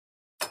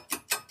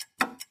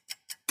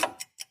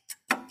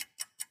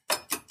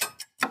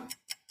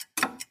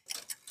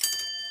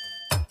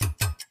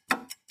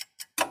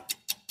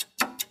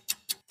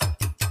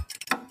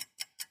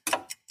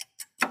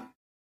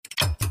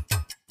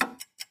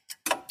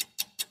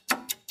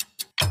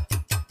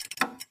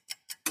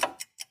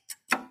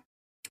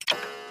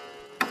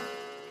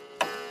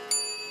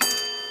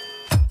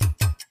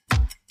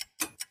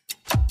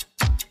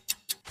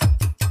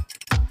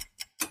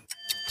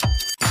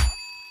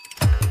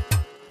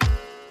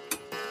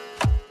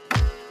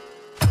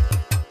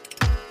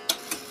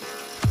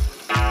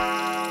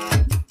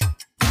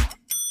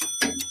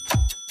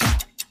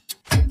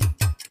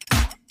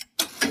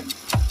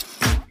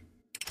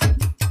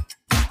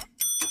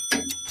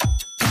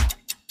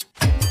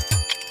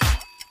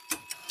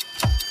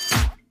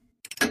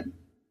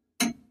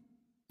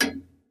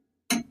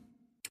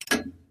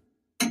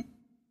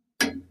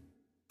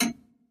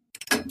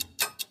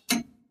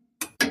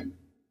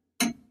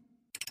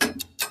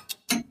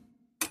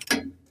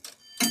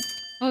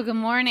Well, good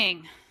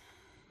morning.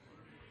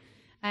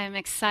 I am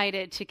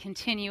excited to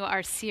continue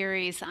our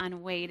series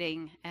on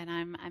waiting, and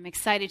I'm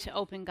excited to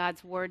open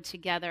God's Word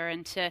together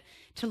and to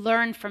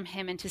learn from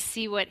Him and to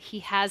see what He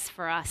has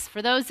for us.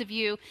 For those of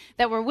you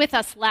that were with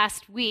us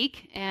last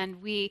week,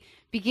 and we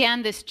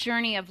began this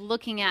journey of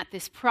looking at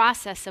this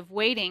process of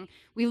waiting,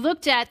 we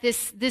looked at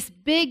this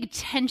big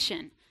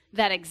tension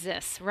that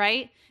exists,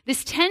 right?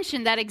 This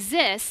tension that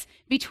exists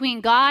between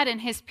God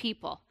and His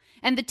people.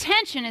 And the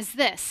tension is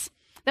this,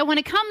 that when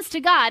it comes to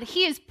God,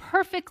 He is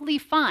perfectly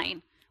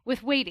fine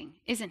with waiting,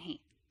 isn't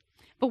He?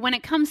 But when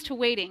it comes to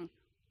waiting,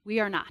 we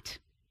are not.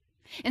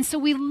 And so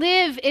we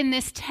live in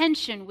this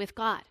tension with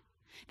God,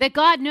 that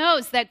God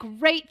knows that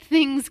great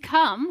things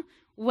come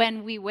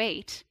when we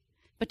wait.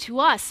 But to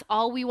us,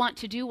 all we want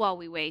to do while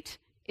we wait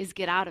is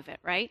get out of it,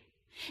 right?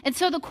 And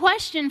so the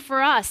question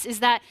for us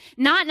is that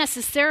not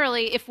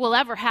necessarily if we'll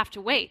ever have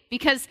to wait,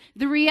 because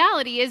the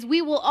reality is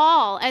we will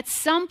all at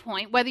some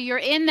point, whether you're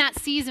in that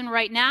season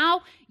right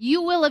now,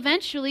 you will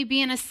eventually be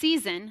in a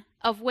season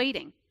of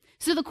waiting.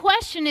 So the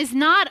question is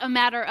not a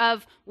matter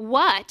of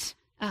what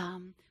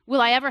will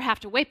I ever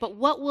have to wait, but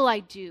what will I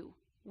do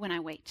when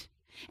I wait?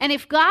 And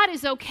if God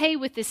is okay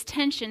with this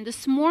tension,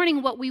 this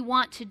morning what we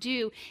want to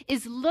do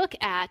is look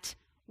at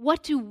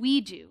what do we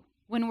do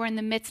when we're in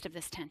the midst of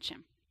this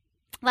tension.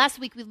 Last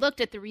week we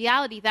looked at the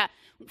reality that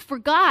for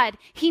God,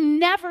 He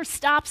never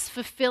stops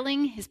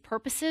fulfilling His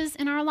purposes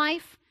in our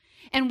life.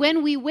 And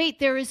when we wait,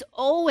 there is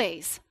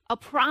always a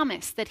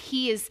promise that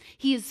He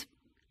is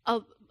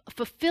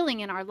fulfilling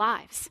in our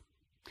lives.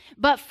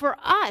 But for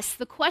us,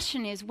 the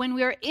question is, when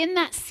we're in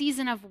that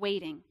season of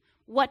waiting,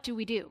 what do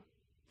we do?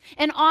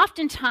 And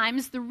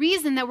oftentimes, the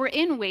reason that we're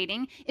in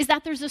waiting is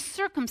that there's a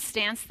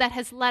circumstance that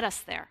has led us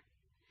there.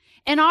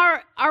 And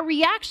our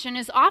reaction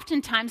is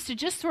oftentimes to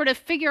just sort of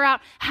figure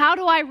out, how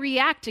do I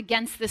react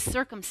against this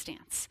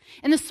circumstance?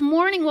 And this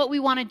morning, what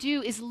we want to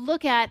do is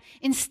look at,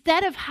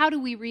 instead of how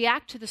do we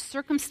react to the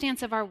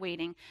circumstance of our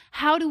waiting,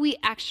 how do we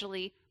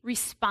actually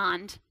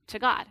respond to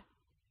God?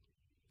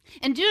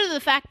 And due to the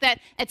fact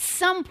that at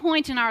some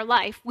point in our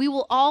life, we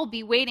will all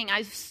be waiting, I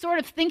was sort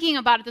of thinking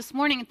about it this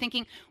morning and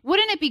thinking,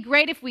 wouldn't it be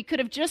great if we could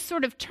have just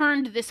sort of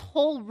turned this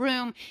whole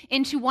room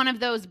into one of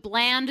those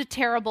bland,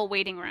 terrible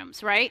waiting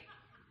rooms, right?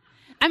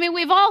 I mean,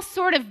 we've all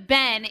sort of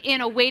been in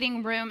a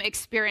waiting room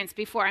experience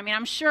before. I mean,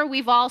 I'm sure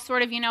we've all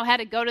sort of, had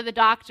to go to the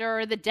doctor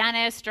or the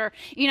dentist or,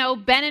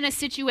 been in a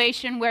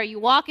situation where you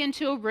walk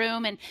into a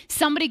room and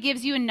somebody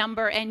gives you a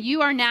number and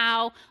you are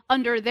now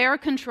under their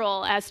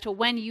control as to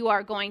when you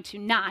are going to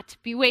not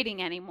be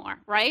waiting anymore,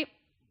 right?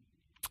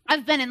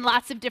 I've been in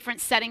lots of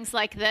different settings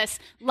like this,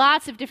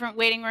 lots of different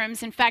waiting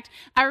rooms. In fact,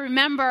 I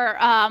remember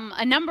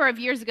a number of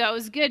years ago, it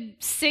was a good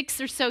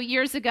 6 or so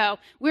years ago,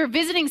 we were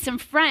visiting some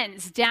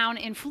friends down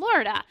in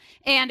Florida,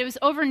 and it was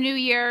over New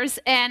Year's,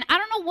 and I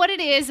don't know what it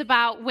is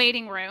about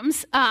waiting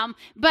rooms,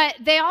 but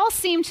they all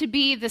seem to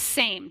be the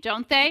same,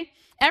 don't they?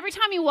 Every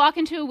time you walk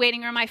into a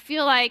waiting room, I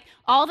feel like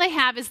all they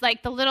have is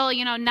like the little,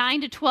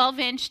 9 to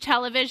 12-inch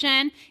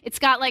television. It's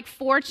got like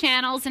 4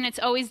 channels, and it's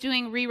always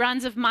doing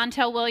reruns of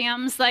Montel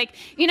Williams.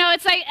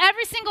 It's like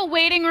every single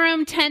waiting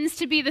room tends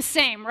to be the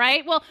same,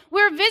 right? Well,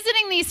 we're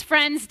visiting these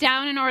friends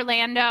down in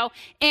Orlando,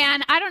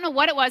 and I don't know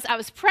what it was. I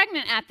was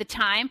pregnant at the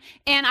time,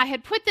 and I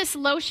had put this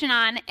lotion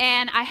on,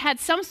 and I had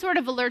some sort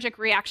of allergic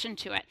reaction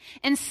to it.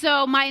 And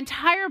so my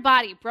entire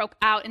body broke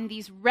out in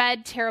these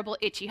red, terrible,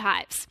 itchy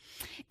hives.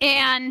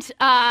 And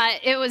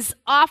it was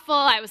awful.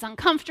 I was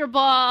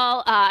uncomfortable.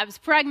 I was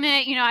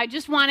pregnant. I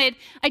just wanted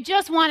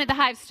the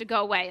hives to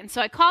go away. And so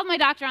I called my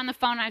doctor on the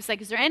phone. And I was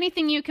like, "Is there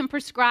anything you can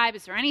prescribe?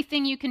 Is there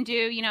anything you can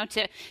do,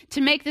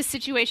 to make this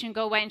situation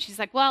go away?" And she's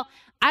like, "Well,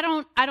 I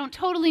don't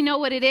totally know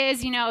what it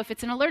is. If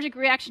it's an allergic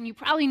reaction, you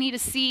probably need to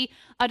see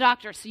a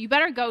doctor. So you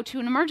better go to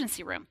an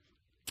emergency room."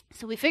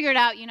 So we figured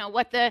out,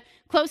 what the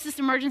closest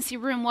emergency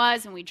room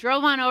was, and we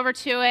drove on over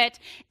to it.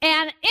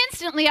 And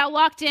instantly I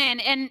walked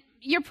in, and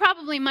you're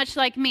probably much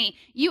like me.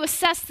 You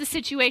assess the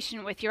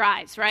situation with your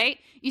eyes, right?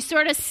 You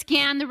sort of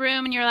scan the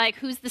room and you're like,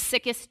 who's the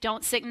sickest?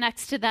 Don't sit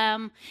next to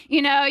them.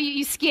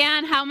 You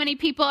scan how many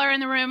people are in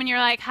the room and you're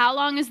like, how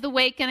long is the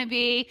wait going to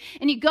be?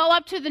 And you go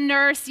up to the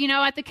nurse,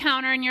 at the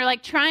counter, and you're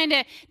like trying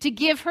to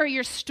give her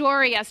your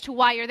story as to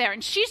why you're there.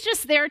 And she's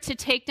just there to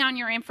take down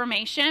your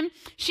information.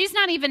 She's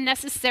not even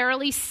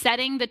necessarily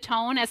setting the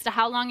tone as to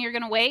how long you're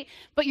going to wait,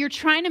 but you're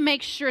trying to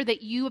make sure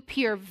that you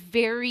appear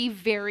very,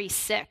 very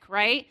sick,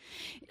 right?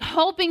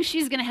 Hoping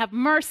she's going to have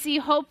mercy.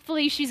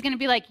 Hopefully she's going to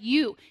be like,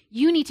 you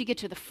need to get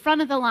to the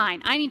front of the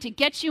line. I need to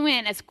get you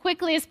in as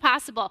quickly as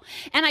possible.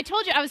 And I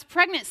told you I was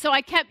pregnant, so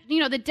I kept,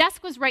 the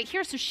desk was right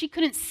here, so she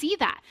couldn't see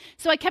that.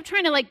 So I kept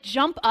trying to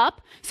jump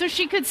up so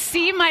she could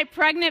see my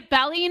pregnant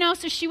belly,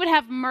 so she would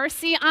have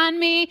mercy on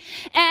me.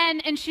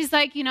 And she's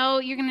like, you're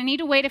going to need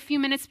to wait a few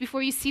minutes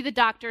before you see the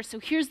doctor, so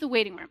here's the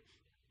waiting room.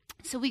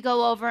 So we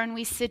go over and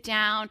we sit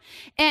down,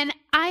 and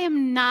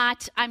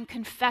I'm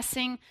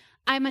confessing,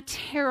 I'm a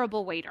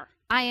terrible waiter.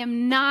 I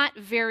am not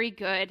very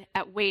good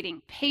at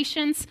waiting.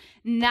 Patience,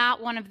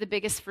 not one of the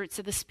biggest fruits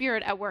of the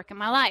Spirit at work in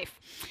my life.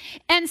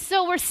 And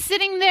so we're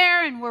sitting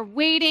there and we're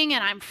waiting,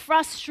 and I'm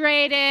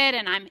frustrated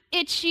and I'm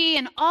itchy,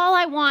 and all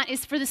I want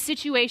is for the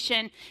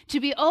situation to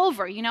be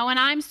over, and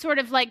I'm sort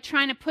of like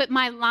trying to put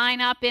my line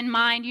up in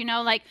mind,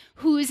 like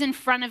who's in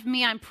front of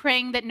me. I'm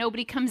praying that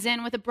nobody comes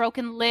in with a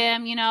broken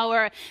limb,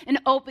 or an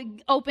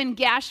open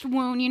gashed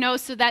wound,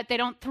 so that they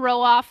don't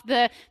throw off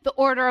the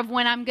order of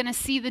when I'm going to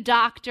see the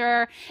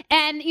doctor.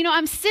 And,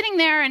 I'm sitting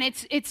there, and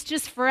it's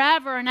just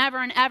forever and ever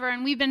and ever,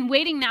 and we've been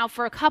waiting now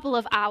for a couple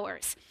of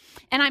hours.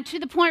 And I'm to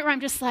the point where I'm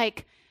just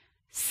like,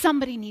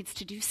 somebody needs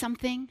to do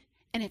something,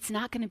 and it's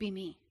not going to be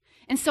me.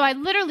 And so I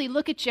literally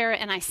look at Jarrett,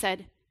 and I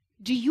said,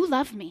 do you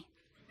love me?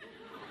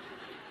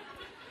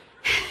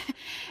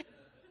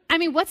 I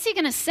mean, what's he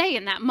going to say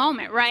in that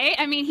moment, right?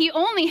 I mean, he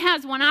only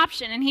has one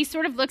option, and he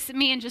sort of looks at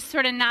me and just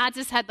sort of nods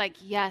his head like,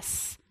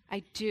 yes,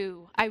 I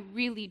do. I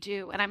really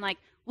do. And I'm like,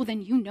 well,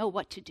 then you know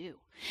what to do.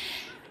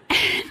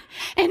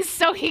 And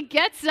so he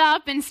gets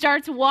up and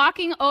starts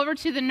walking over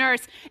to the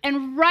nurse.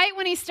 And right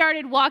when he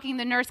started walking,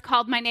 the nurse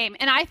called my name.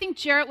 And I think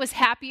Jarrett was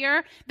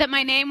happier that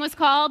my name was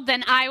called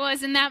than I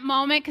was in that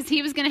moment, because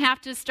he was going to have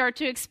to start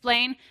to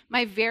explain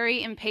my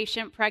very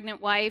impatient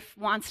pregnant wife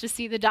wants to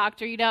see the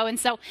doctor, And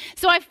so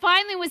I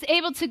finally was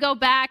able to go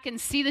back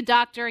and see the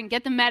doctor and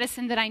get the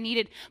medicine that I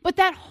needed. But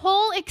that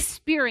whole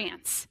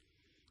experience,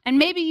 and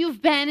maybe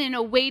you've been in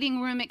a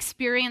waiting room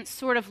experience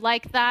sort of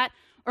like that,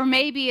 or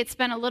maybe it's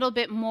been a little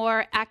bit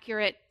more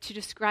accurate to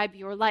describe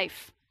your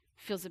life.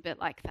 Feels a bit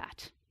like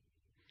that.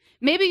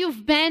 Maybe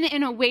you've been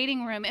in a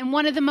waiting room, and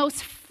one of the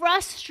most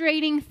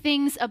frustrating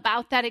things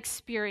about that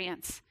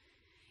experience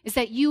is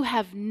that you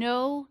have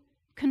no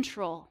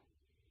control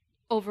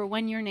over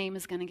when your name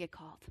is going to get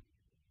called.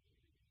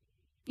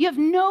 You have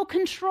no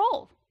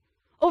control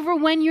over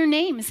when your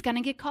name is going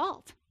to get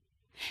called.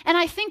 And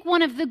I think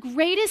one of the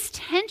greatest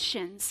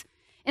tensions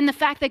in the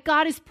fact that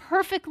God is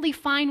perfectly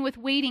fine with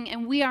waiting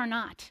and we are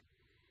not,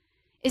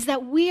 is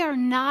that we are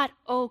not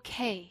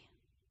okay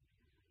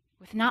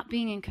with not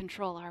being in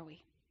control, are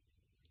we?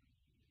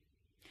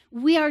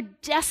 We are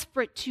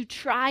desperate to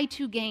try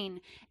to gain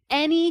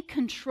any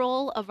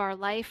control of our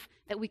life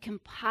that we can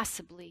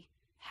possibly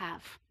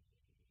have.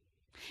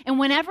 And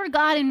whenever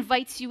God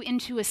invites you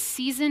into a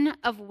season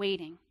of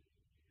waiting,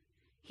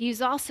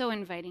 He's also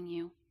inviting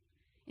you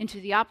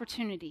into the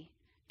opportunity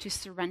to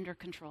surrender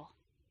control.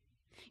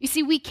 You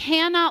see, we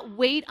cannot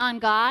wait on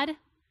God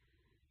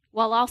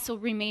while also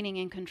remaining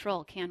in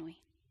control, can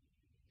we?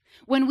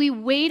 When we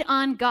wait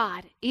on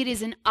God, it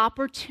is an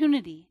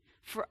opportunity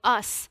for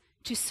us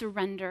to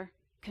surrender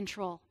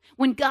control.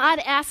 When God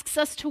asks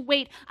us to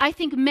wait, I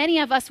think many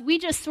of us, we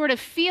just sort of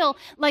feel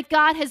like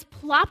God has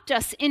plopped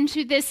us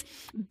into this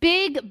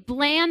big,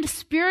 bland,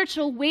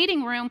 spiritual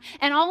waiting room,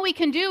 and all we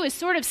can do is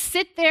sort of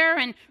sit there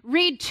and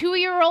read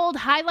 2-year-old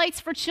highlights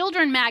for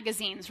children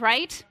magazines,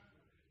 right?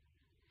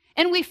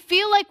 And we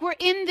feel like we're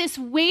in this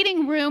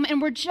waiting room and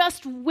we're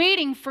just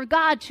waiting for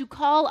God to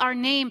call our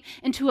name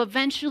and to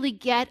eventually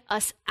get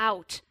us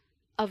out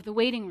of the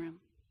waiting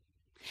room.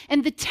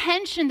 And the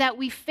tension that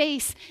we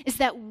face is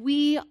that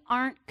we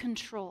aren't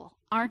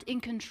in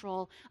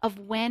control of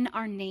when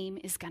our name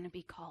is going to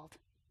be called.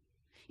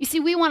 You see,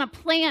 we want a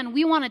plan,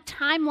 we want a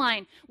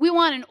timeline, we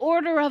want an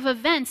order of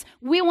events.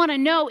 We want to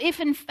know if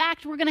in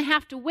fact we're going to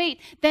have to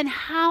wait, then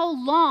how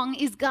long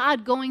is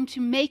God going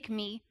to make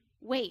me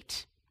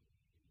wait?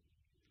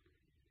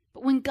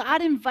 But when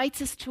God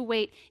invites us to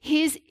wait,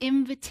 His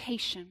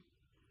invitation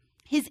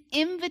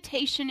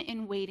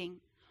in waiting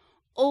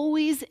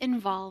always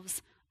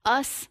involves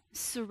us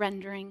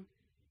surrendering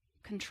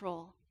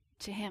control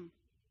to Him.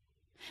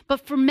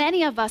 But for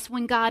many of us,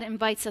 when God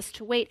invites us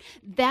to wait,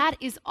 that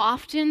is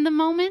often the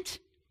moment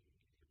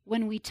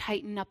when we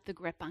tighten up the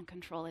grip on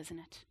control, isn't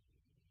it?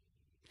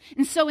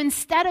 And so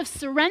instead of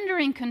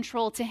surrendering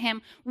control to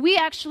Him, we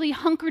actually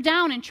hunker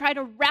down and try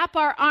to wrap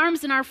our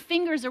arms and our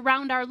fingers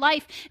around our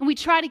life, and we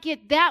try to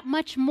get that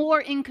much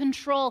more in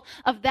control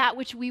of that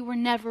which we were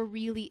never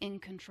really in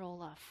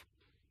control of.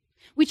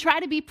 We try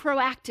to be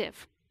proactive.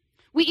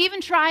 We even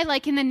try,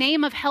 like in the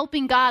name of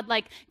helping God,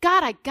 like,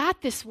 God, I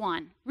got this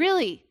one.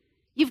 Really?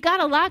 You've got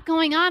a lot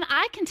going on.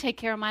 I can take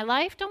care of my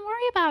life. Don't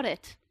worry about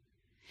it.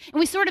 And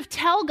we sort of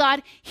tell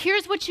God,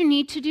 here's what you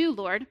need to do,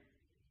 Lord.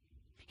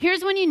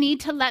 Here's when you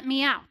need to let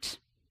me out.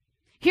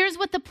 Here's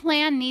what the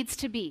plan needs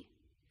to be.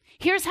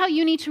 Here's how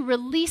you need to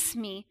release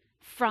me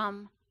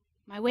from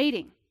my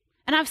waiting.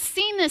 And I've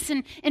seen this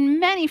in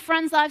many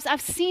friends' lives.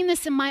 I've seen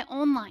this in my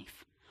own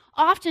life.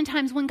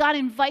 Oftentimes when God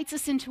invites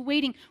us into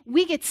waiting,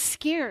 we get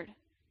scared.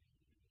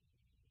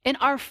 And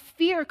our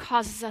fear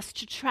causes us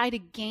to try to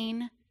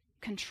gain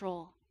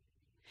control.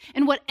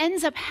 And what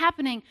ends up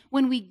happening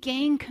when we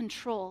gain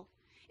control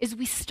is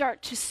we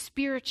start to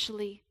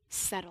spiritually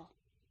settle.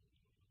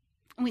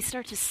 And we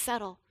start to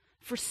settle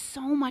for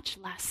so much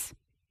less.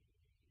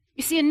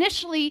 You see,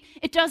 initially,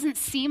 it doesn't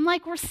seem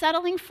like we're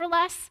settling for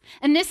less.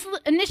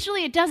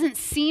 Initially, it doesn't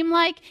seem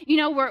like,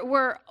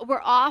 we're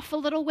off a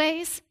little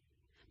ways.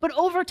 But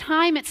over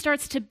time, it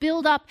starts to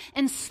build up,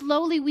 and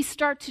slowly we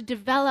start to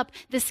develop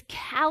this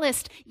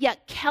calloused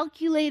yet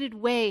calculated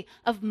way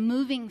of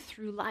moving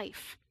through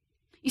life.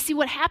 You see,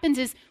 what happens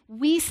is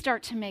we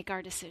start to make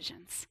our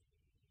decisions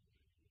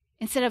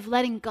instead of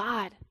letting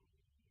God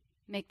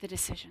make the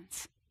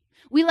decisions.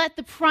 We let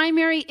the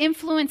primary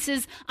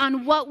influences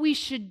on what we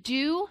should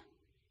do,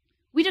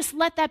 we just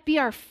let that be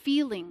our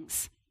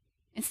feelings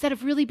instead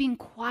of really being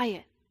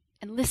quiet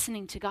and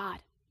listening to God.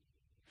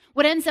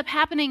 What ends up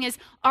happening is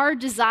our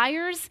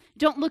desires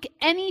don't look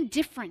any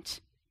different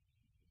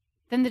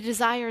than the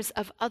desires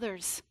of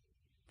others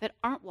that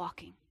aren't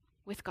walking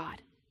with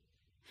God.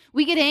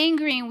 We get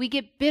angry and we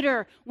get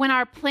bitter when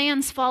our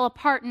plans fall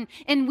apart,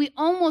 and we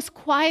almost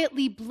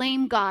quietly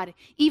blame God,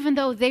 even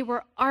though they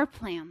were our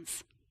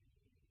plans,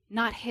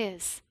 not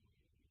His.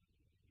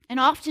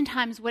 And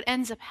oftentimes what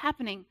ends up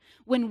happening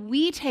when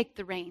we take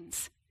the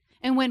reins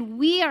and when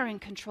we are in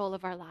control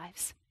of our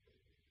lives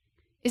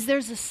is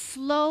there's a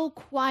slow,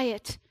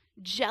 quiet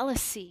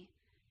jealousy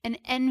and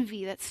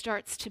envy that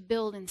starts to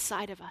build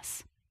inside of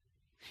us.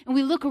 And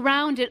we look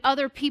around at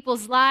other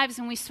people's lives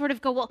and we sort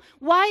of go, well,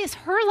 why is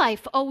her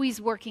life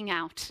always working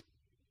out?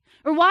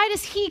 Or why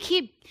does he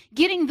keep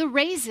getting the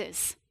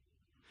raises?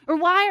 Or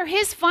why are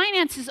his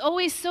finances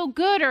always so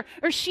good?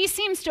 Or she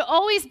seems to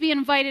always be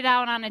invited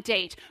out on a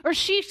date. Or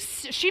she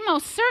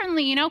most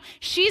certainly,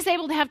 she's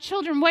able to have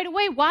children right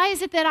away. Why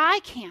is it that I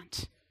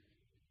can't?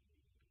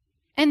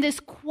 And this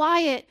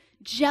quiet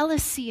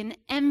jealousy and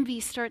envy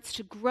starts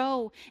to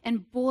grow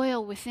and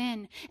boil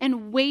within.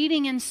 And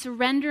waiting and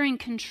surrendering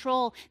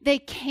control, they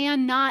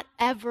cannot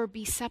ever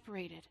be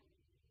separated.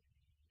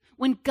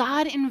 When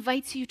God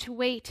invites you to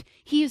wait,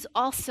 He is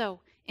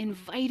also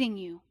inviting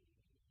you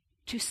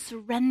to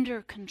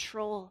surrender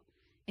control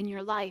in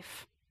your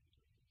life.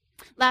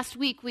 Last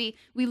week, we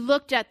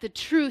looked at the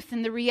truth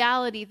and the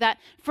reality that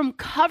from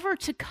cover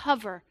to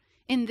cover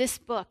in this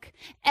book,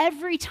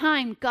 every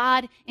time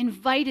God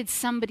invited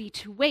somebody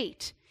to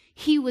wait,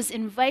 He was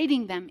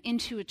inviting them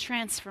into a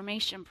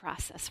transformation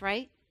process,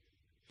 right?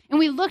 And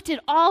we looked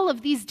at all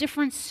of these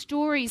different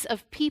stories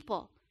of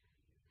people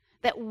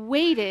that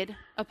waited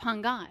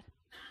upon God.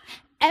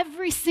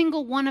 Every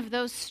single one of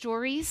those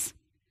stories,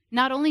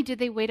 not only did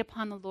they wait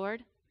upon the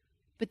Lord,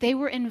 but they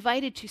were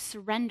invited to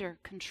surrender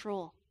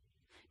control.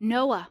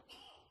 Noah,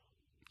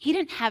 he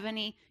didn't have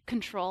any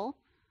control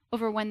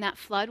over when that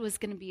flood was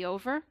going to be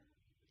over.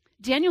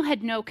 Daniel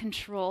had no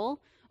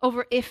control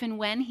over if and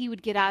when he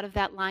would get out of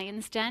that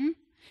lion's den.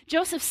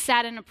 Joseph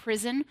sat in a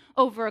prison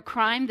over a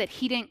crime that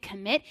he didn't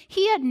commit.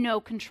 He had no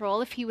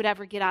control if he would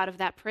ever get out of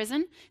that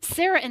prison.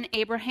 Sarah and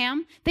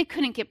Abraham, they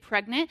couldn't get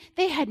pregnant.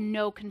 They had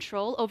no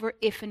control over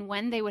if and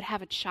when they would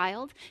have a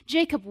child.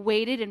 Jacob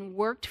waited and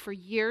worked for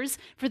years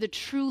for the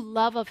true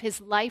love of his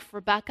life,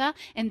 Rebekah.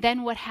 And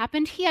then what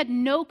happened? He had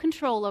no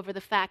control over the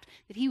fact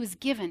that he was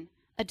given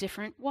a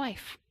different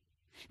wife.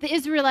 The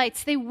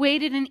Israelites, they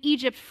waited in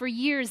Egypt for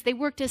years. They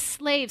worked as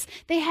slaves.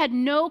 They had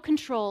no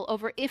control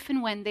over if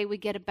and when they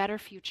would get a better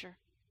future.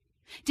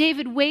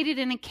 David waited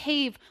in a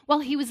cave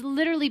while he was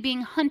literally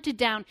being hunted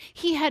down.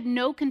 He had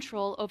no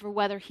control over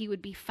whether he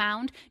would be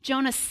found.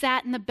 Jonah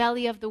sat in the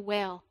belly of the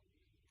whale.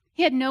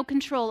 He had no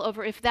control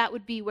over if that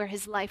would be where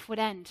his life would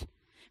end.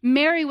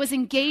 Mary was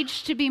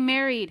engaged to be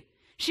married.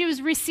 She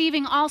was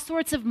receiving all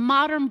sorts of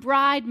modern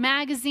bride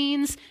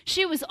magazines.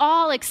 She was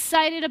all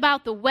excited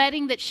about the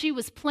wedding that she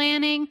was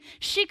planning.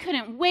 She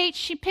couldn't wait.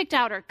 She picked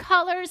out her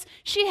colors.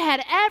 She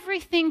had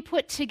everything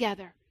put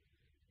together.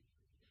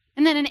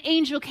 And then an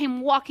angel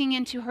came walking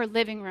into her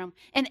living room,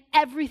 and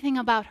everything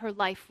about her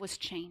life was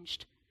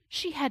changed.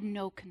 She had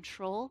no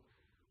control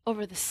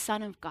over the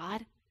Son of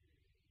God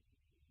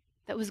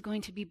that was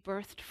going to be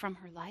birthed from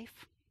her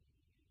life.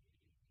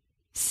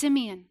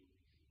 Simeon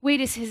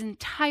waited his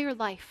entire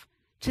life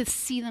to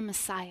see the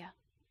Messiah.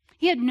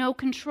 He had no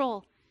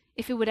control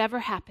if it would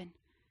ever happen.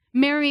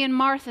 Mary and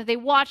Martha, they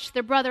watched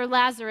their brother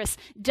Lazarus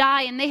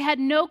die, and they had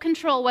no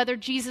control whether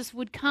Jesus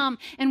would come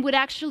and would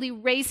actually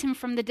raise him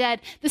from the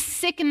dead. The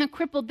sick and the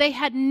crippled, they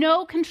had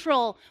no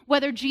control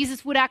whether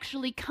Jesus would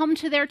actually come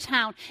to their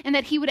town and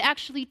that he would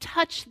actually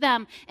touch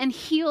them and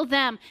heal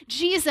them.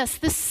 Jesus,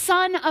 the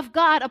Son of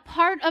God, a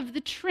part of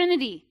the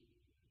Trinity,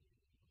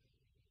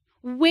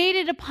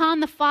 waited upon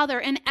the Father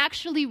and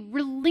actually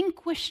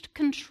relinquished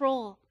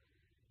control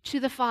to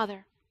the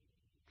Father.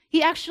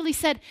 He actually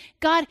said,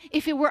 God,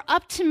 if it were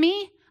up to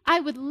me,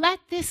 I would let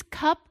this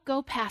cup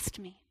go past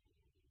me.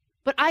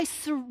 But I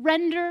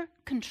surrender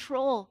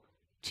control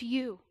to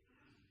you.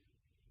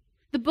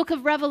 The book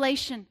of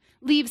Revelation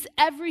leaves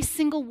every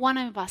single one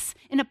of us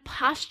in a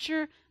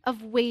posture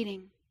of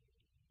waiting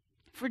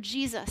for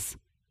Jesus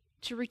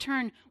to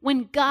return.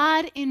 When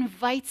God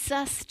invites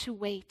us to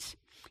wait,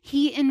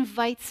 He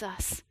invites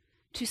us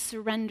to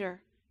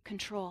surrender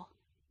control.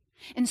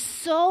 And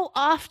so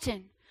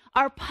often,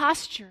 our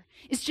posture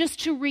is just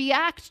to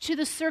react to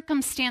the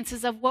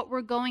circumstances of what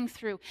we're going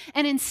through.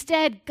 And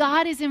instead,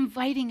 God is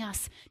inviting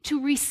us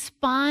to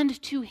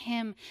respond to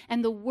Him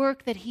and the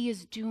work that He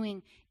is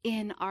doing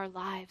in our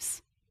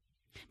lives.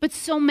 But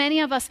so many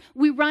of us,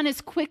 we run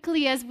as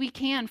quickly as we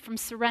can from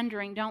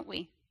surrendering, don't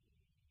we?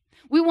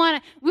 We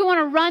want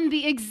to run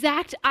the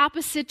exact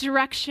opposite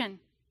direction.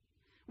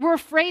 We're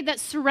afraid that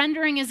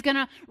surrendering is going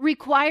to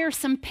require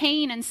some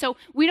pain, and so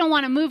we don't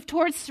want to move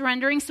towards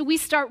surrendering, so we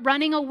start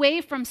running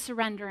away from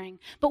surrendering.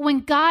 But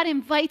when God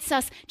invites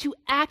us to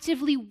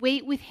actively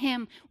wait with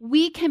him,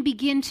 we can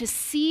begin to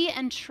see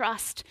and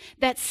trust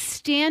that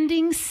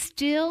standing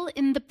still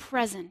in the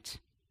present,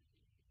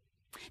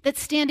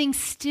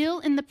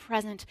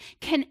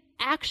 can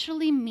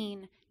actually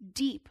mean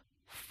deep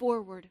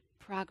forward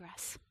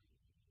progress.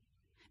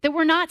 That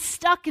we're not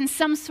stuck in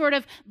some sort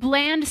of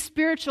bland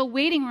spiritual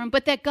waiting room,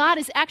 but that God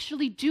is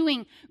actually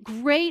doing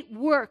great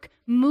work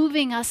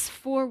moving us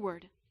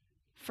forward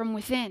from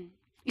within.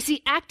 You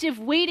see, active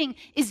waiting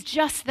is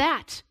just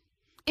that.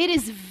 It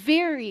is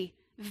very,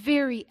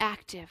 very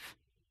active.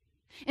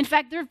 In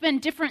fact, there have been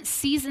different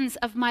seasons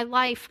of my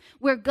life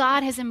where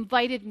God has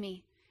invited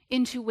me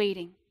into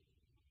waiting.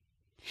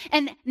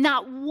 And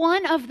not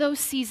one of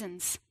those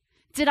seasons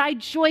did I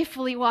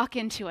joyfully walk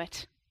into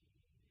it.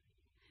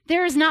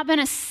 There has not been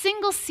a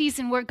single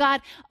season where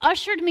God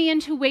ushered me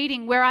into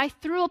waiting where I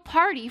threw a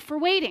party for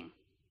waiting.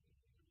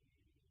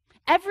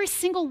 Every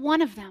single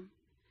one of them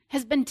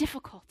has been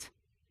difficult.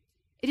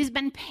 It has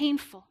been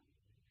painful.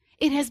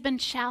 It has been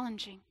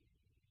challenging.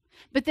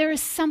 But there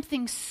is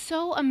something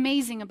so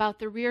amazing about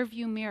the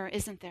rearview mirror,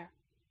 isn't there?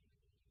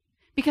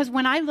 Because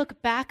when I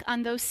look back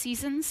on those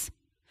seasons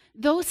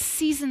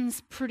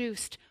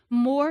produced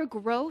more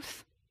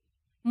growth,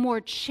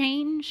 more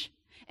change,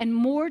 and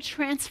more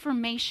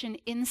transformation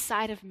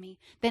inside of me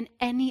than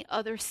any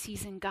other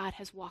season God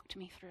has walked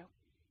me through.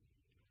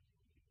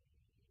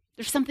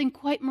 There's something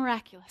quite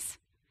miraculous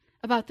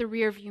about the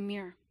rearview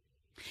mirror.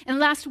 And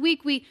last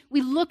week we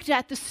looked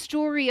at the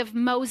story of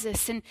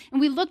Moses and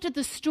we looked at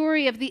the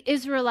story of the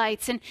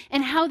Israelites and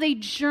how they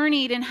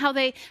journeyed and how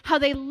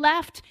they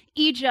left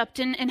Egypt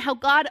and how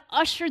God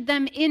ushered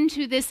them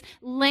into this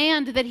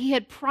land that he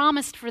had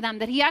promised for them,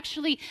 that he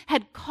actually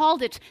had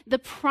called it the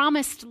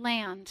Promised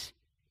Land.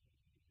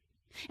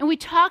 And we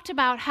talked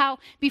about how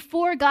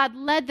before God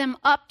led them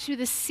up to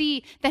the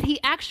sea, that he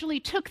actually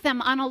took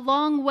them on a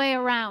long way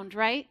around,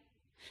 right?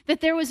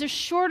 That there was a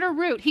shorter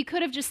route. He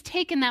could have just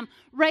taken them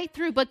right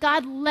through, but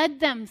God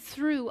led them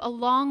through a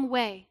long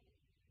way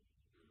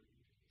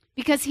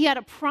because he had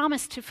a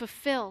promise to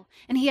fulfill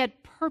and he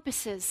had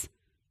purposes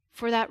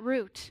for that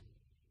route.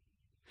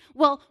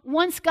 Well,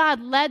 once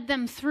God led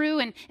them through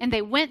and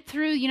they went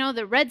through,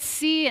 the Red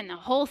Sea and the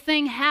whole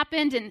thing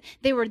happened and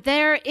they were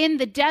there in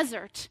the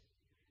desert,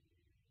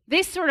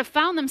 they sort of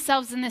found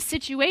themselves in this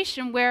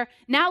situation where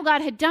now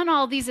God had done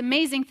all these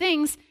amazing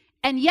things,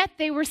 and yet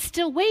they were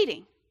still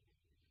waiting.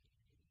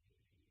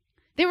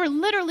 They were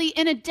literally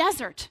in a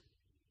desert,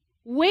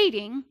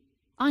 waiting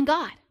on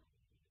God.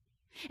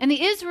 And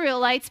the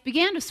Israelites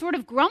began to sort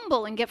of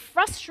grumble and get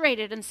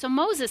frustrated, and so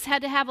Moses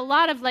had to have a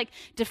lot of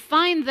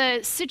define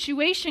the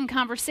situation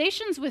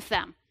conversations with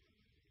them.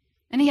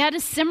 And he had to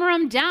simmer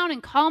them down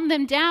and calm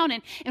them down.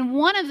 And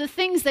one of the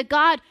things that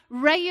God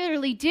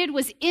regularly did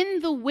was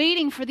in the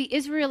waiting for the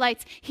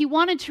Israelites, he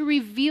wanted to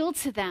reveal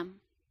to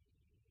them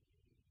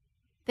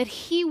that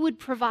he would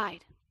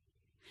provide.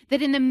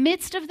 That in the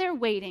midst of their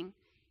waiting,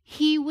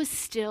 he was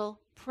still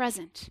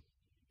present.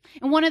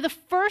 And one of the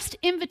first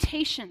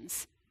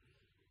invitations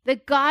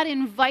that God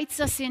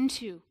invites us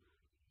into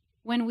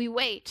when we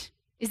wait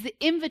is the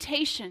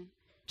invitation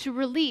to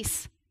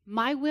release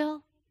my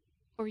will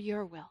or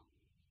your will.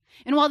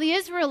 And while the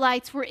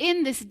Israelites were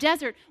in this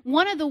desert,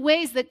 one of the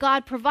ways that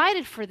God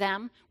provided for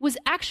them was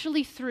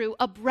actually through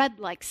a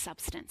bread-like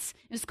substance.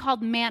 It was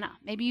called manna.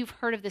 Maybe you've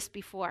heard of this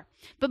before.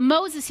 But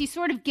Moses, he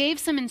sort of gave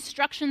some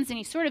instructions and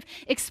he sort of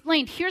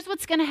explained, here's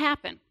what's going to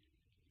happen.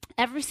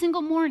 Every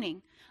single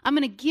morning, I'm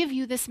going to give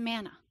you this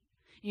manna.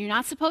 You're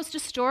not supposed to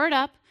store it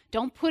up.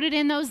 Don't put it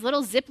in those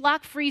little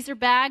Ziploc freezer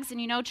bags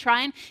and,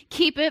 try and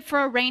keep it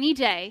for a rainy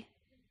day.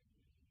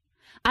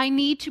 I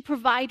need to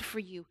provide for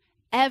you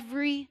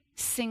every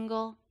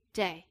single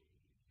day.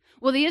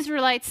 Well, the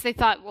Israelites, they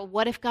thought, well,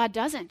 what if God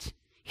doesn't?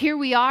 Here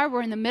we are,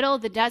 we're in the middle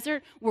of the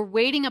desert, we're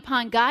waiting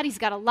upon God, he's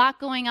got a lot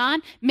going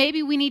on.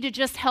 Maybe we need to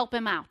just help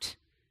him out.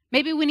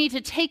 Maybe we need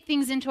to take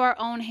things into our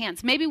own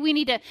hands. Maybe we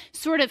need to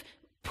sort of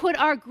put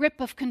our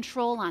grip of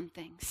control on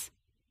things.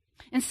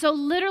 And so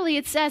literally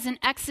it says in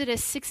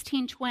Exodus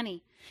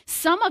 16:20,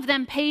 some of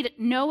them paid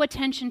no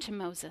attention to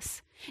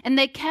Moses, and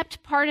they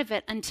kept part of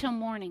it until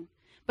morning,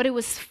 but it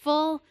was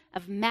full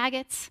of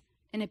maggots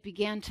and it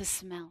began to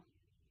smell.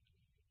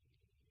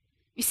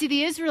 You see,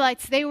 the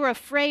Israelites, they were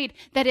afraid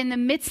that in the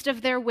midst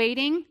of their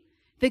waiting,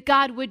 that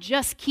God would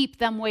just keep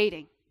them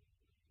waiting.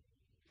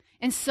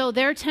 And so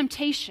their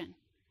temptation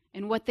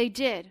and what they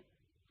did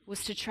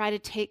was to try to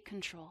take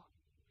control.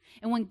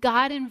 And when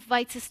God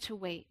invites us to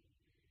wait,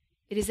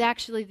 it is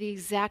actually the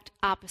exact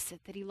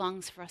opposite that he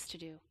longs for us to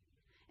do.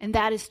 And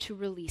that is to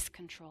release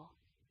control.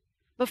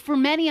 But for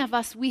many of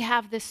us, we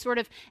have this sort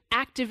of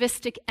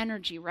activistic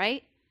energy,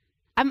 right?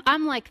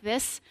 I'm like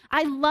this.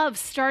 I love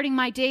starting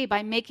my day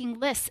by making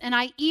lists. And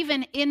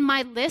in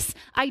my lists,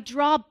 I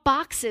draw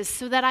boxes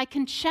so that I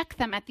can check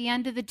them at the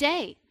end of the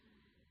day.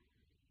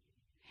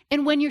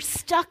 And when you're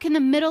stuck in the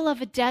middle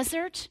of a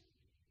desert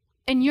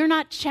and you're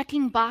not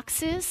checking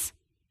boxes,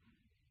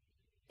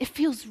 it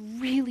feels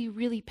really,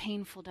 really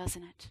painful,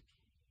 doesn't it?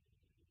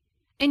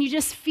 And you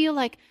just feel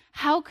like,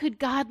 how could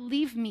God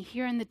leave me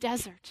here in the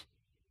desert?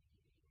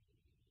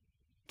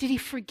 Did he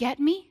forget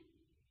me?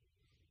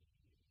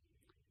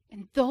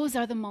 And those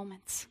are the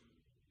moments.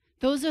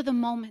 Those are the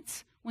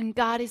moments when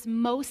God is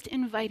most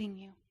inviting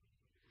you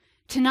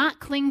to not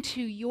cling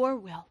to your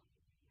will,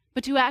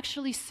 but to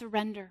actually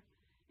surrender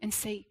and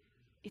say,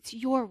 it's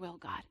your will,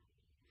 God.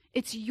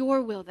 It's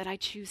your will that I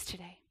choose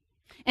today.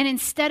 And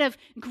instead of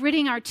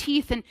gritting our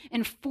teeth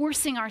and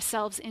forcing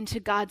ourselves into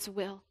God's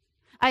will,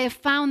 I have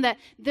found that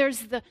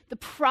there's the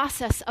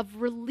process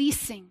of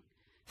releasing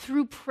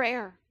through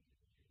prayer.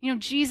 You know,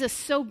 Jesus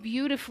so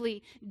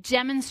beautifully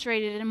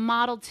demonstrated and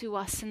modeled to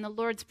us in the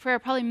Lord's Prayer.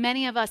 Probably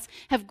many of us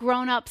have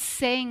grown up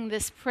saying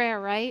this prayer,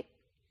 right?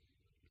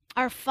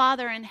 Our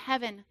Father in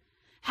heaven,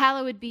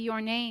 hallowed be your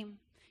name.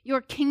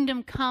 Your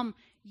kingdom come,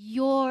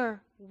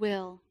 your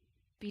will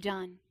be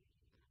done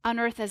on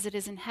earth as it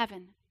is in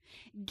heaven.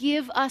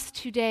 Give us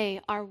today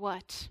our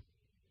what?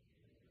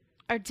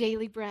 Our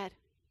daily bread.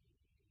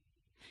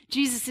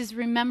 Jesus is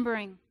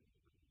remembering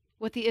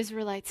what the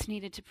Israelites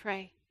needed to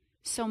pray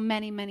so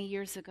many, many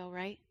years ago,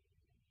 right?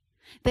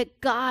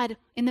 That God,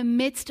 in the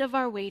midst of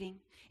our waiting,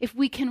 if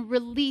we can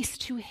release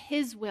to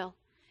his will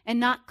and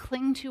not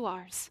cling to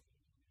ours,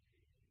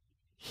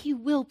 he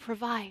will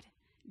provide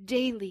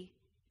daily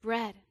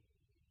bread.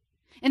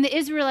 And the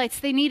Israelites,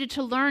 they needed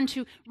to learn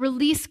to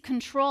release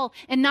control,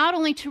 and not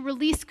only to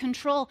release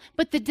control,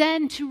 but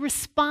then to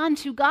respond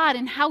to God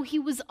and how he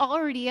was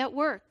already at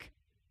work.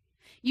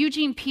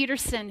 Eugene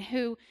Peterson,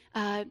 who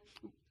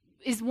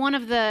is one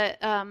of the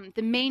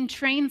main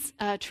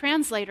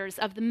translators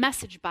of the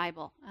Message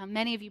Bible.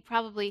 Many of you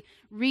probably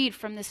read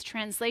from this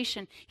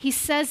translation. He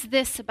says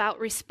this about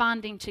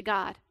responding to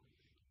God.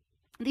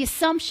 The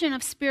assumption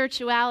of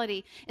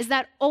spirituality is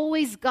that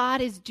always God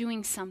is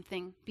doing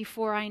something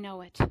before I know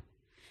it.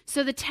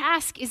 So the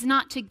task is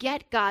not to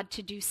get God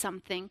to do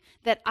something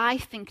that I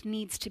think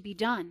needs to be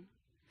done,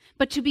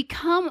 but to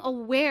become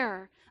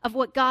aware of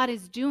what God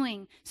is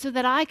doing so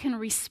that I can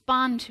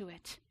respond to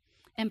it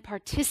and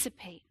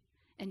participate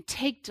and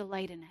take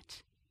delight in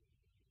it.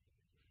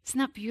 Isn't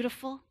that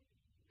beautiful?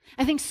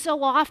 I think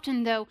so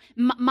often, though,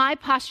 my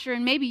posture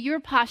and maybe your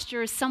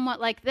posture is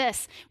somewhat like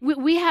this.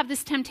 We have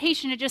this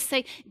temptation to just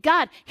say,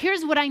 God,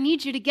 here's what I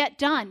need you to get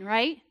done,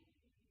 right?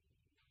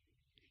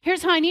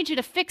 Here's how I need you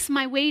to fix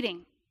my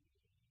waiting.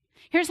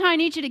 Here's how I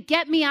need you to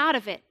get me out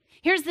of it.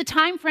 Here's the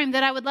time frame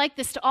that I would like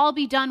this to all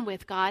be done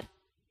with, God.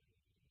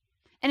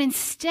 And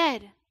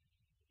instead,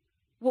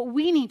 what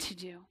we need to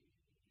do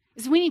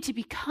is we need to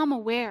become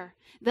aware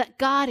that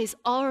God is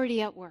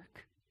already at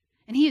work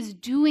and he is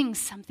doing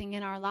something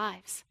in our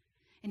lives.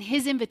 And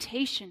his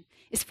invitation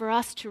is for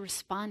us to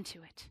respond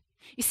to it.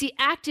 You see,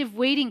 active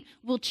waiting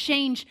will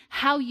change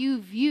how you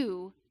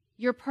view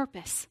your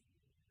purpose.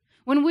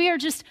 When we are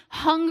just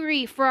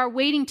hungry for our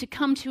waiting to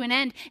come to an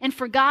end and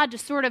for God to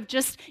sort of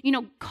just,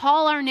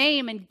 call our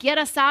name and get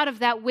us out of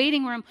that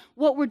waiting room,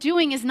 what we're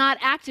doing is not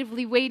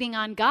actively waiting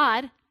on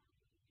God.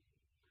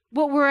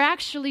 What we're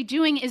actually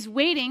doing is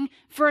waiting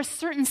for a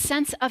certain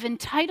sense of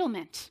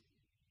entitlement.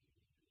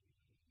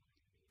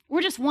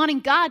 We're just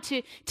wanting God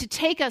to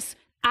take us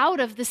out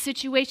of the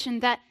situation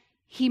that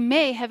he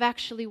may have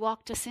actually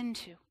walked us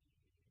into.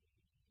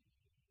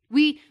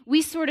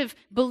 We sort of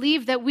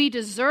believe that we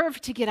deserve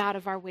to get out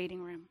of our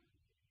waiting room.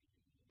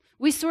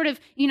 We sort of,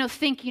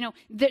 think,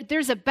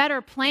 there's a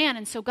better plan,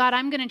 and so God,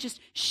 I'm going to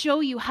just show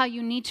you how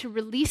you need to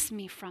release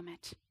me from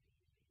it.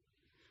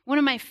 One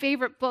of my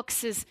favorite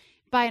books is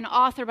by an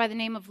author by the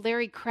name of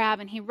Larry Crabb,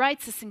 and he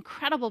writes this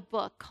incredible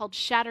book called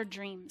Shattered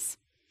Dreams.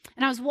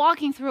 And I was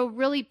walking through a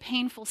really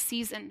painful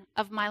season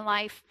of my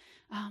life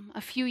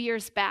a few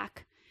years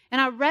back,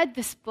 and I read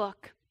this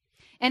book.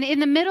 And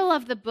in the middle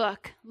of the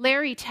book,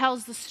 Larry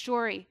tells the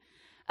story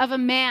of a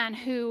man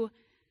who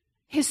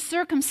his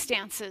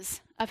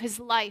circumstances of his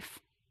life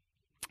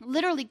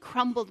literally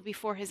crumbled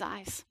before his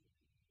eyes.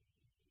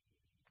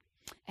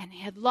 And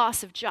he had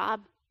loss of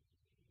job,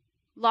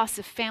 loss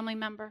of family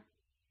member,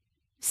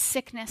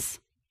 sickness,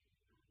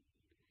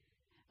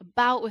 a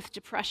bout with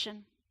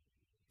depression.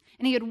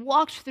 And he had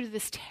walked through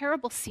this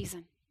terrible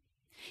season.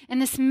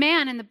 And this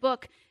man in the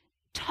book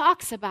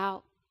talks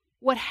about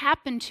what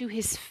happened to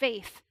his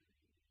faith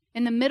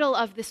in the middle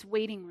of this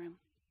waiting room,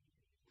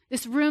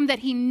 this room that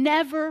he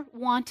never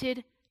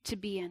wanted to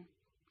be in.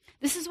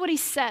 This is what he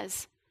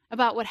says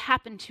about what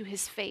happened to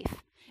his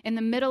faith in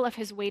the middle of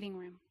his waiting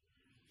room.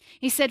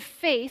 He said,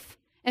 faith,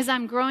 as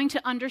I'm growing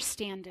to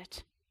understand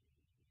it,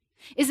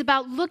 is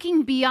about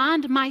looking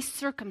beyond my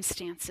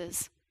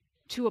circumstances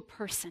to a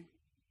person.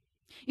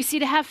 You see,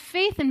 to have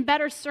faith in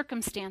better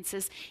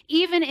circumstances,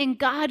 even in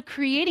God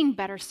creating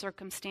better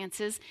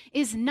circumstances,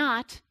 is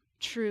not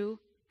true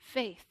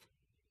faith.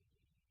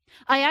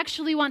 I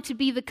actually want to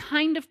be the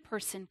kind of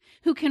person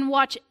who can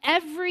watch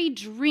every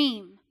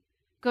dream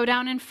go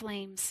down in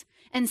flames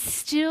and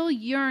still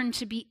yearn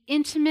to be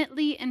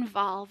intimately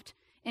involved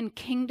in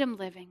kingdom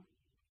living,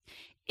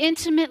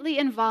 intimately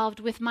involved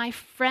with my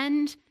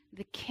friend,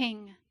 the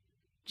King,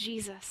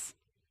 Jesus,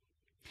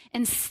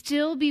 and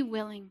still be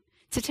willing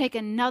to take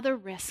another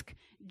risk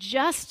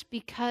just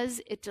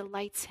because it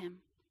delights him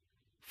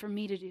for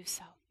me to do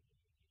so.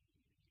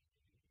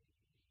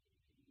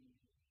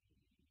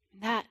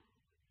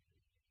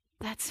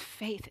 That's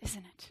faith,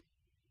 isn't it?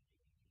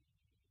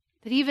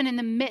 That even in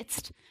the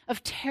midst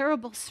of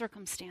terrible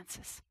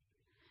circumstances,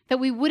 that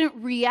we wouldn't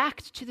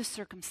react to the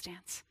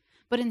circumstance,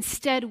 but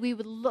instead we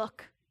would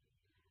look,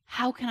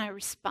 how can I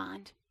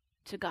respond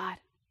to God?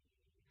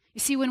 You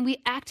see, when we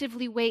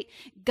actively wait,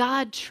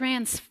 God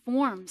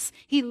transforms.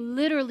 He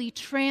literally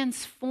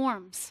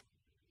transforms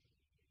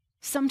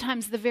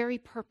sometimes the very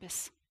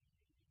purpose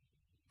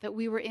that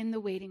we were in the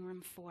waiting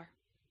room for.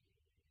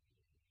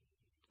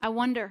 I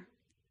wonder,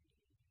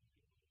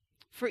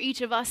 for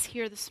each of us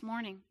here this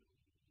morning,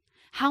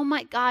 how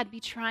might God be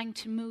trying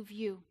to move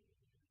you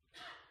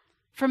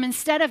from,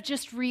 instead of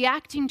just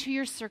reacting to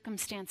your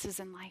circumstances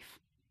in life,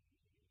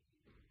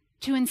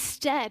 to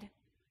instead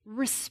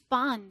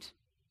respond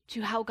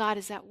to how God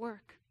is at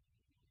work?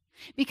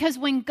 Because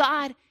when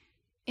God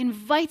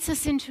invites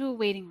us into a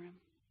waiting room,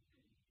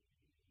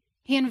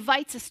 he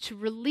invites us to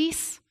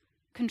release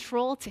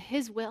control to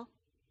his will,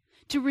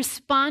 to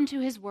respond to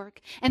his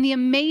work. And the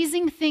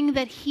amazing thing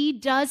that he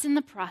does in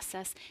the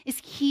process is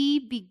he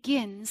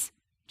begins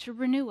to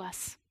renew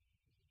us.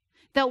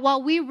 That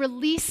while we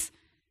release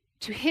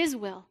to his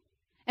will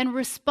and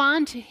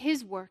respond to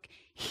his work,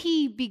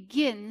 he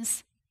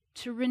begins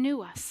to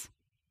renew us.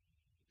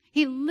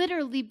 He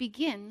literally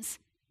begins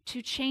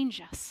to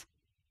change us.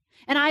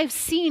 And I've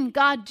seen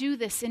God do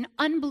this in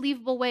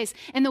unbelievable ways.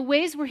 And the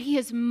ways where he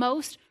has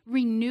most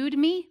renewed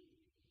me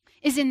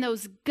is in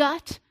those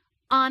gut,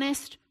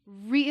 honest,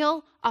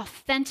 real,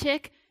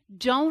 authentic,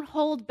 don't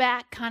hold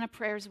back kind of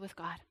prayers with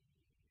God.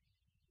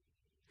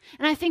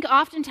 And I think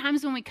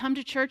oftentimes when we come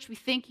to church, we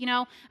think,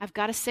 I've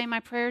got to say my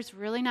prayers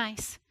really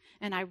nice.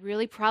 And I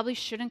really probably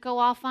shouldn't go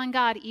off on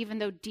God, even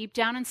though deep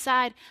down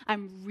inside,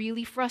 I'm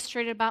really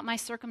frustrated about my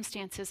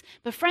circumstances.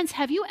 But friends,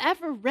 have you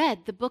ever read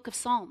the book of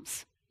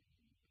Psalms?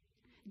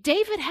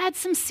 David had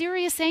some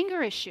serious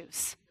anger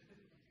issues.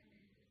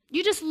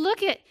 You just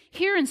look at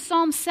here in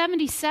Psalm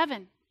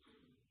 77.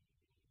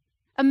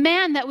 A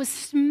man that was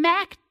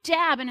smack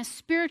dab in a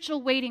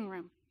spiritual waiting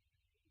room.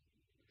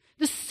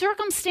 The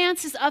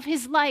circumstances of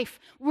his life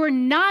were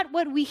not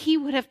what he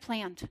would have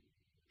planned.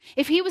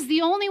 If he was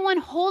the only one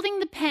holding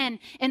the pen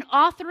and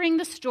authoring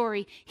the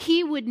story,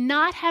 he would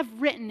not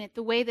have written it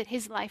the way that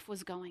his life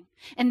was going.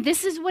 And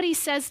this is what he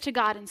says to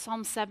God in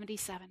Psalm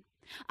 77.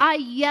 I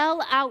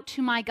yell out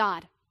to my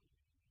God.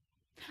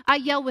 I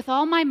yell with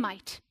all my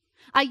might.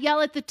 I yell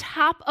at the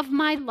top of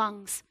my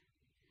lungs,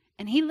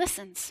 and he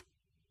listens.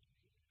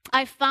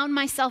 I found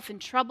myself in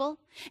trouble,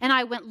 and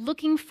I went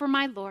looking for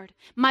my Lord.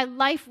 My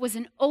life was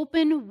an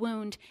open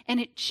wound, and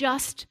it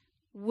just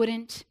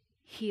wouldn't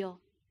heal.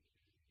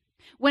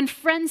 When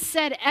friends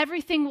said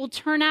everything will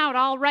turn out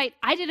all right,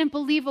 I didn't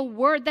believe a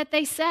word that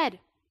they said.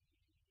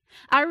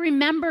 I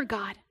remember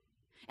God,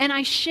 and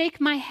I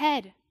shake my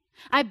head.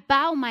 I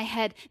bow my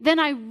head, then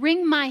I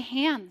wring my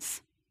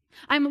hands.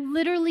 I'm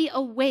literally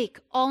awake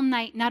all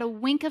night, not a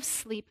wink of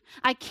sleep.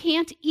 I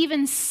can't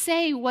even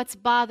say what's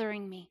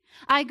bothering me.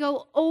 I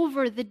go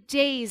over the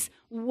days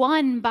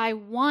one by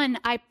one.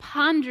 I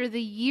ponder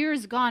the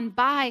years gone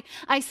by.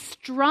 I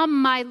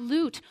strum my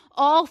lute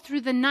all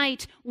through the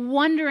night,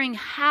 wondering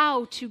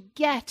how to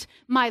get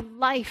my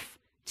life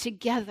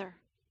together.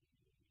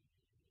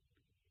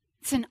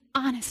 It's an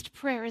honest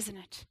prayer, isn't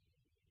it?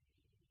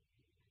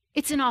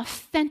 It's an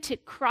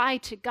authentic cry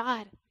to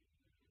God.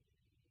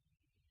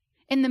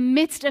 In the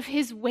midst of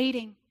his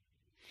waiting,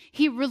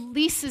 he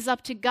releases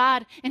up to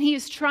God, and he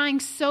is trying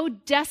so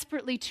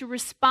desperately to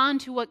respond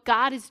to what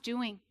God is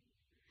doing.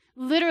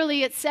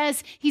 Literally, it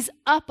says he's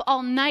up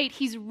all night.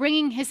 He's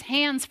wringing his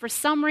hands. For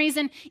some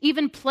reason,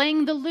 even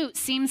playing the lute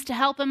seems to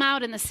help him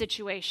out in the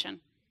situation.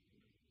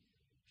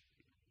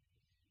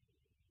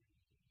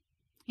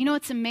 You know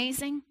what's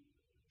amazing?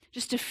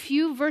 Just a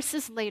few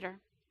verses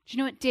later, do you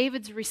know what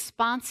David's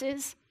response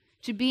is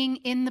to being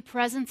in the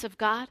presence of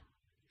God?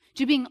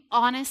 To being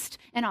honest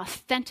and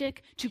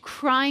authentic, to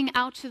crying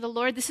out to the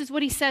Lord. This is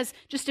what he says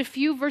just a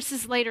few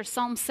verses later,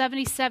 Psalm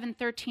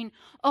 77:13.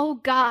 Oh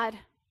God,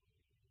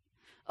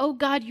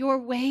 your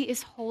way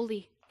is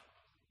holy.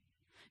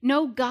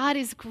 No God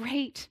is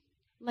great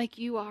like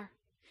you are.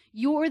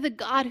 You're the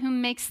God who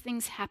makes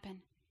things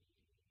happen.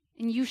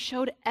 And you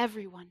showed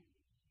everyone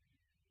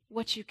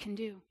what you can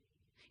do.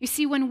 You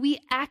see, when we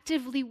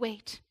actively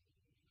wait,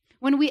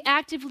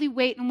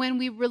 and when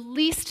we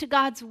release to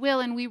God's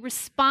will and we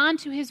respond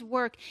to his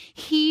work,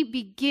 he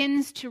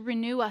begins to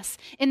renew us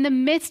in the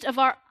midst of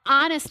our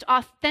honest,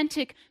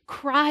 authentic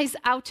cries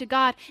out to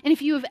God. And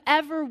if you have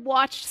ever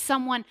watched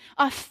someone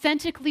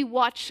authentically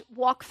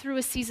walk through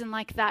a season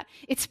like that,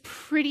 it's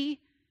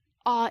pretty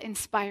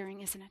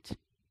awe-inspiring, isn't it?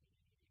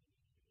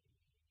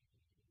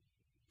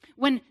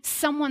 When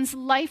someone's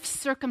life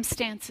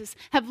circumstances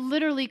have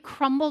literally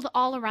crumbled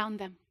all around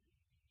them.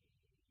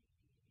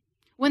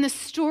 When the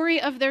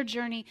story of their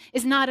journey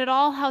is not at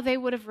all how they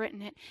would have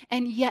written it,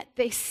 and yet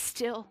they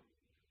still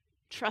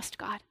trust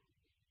God.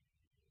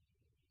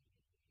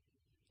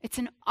 It's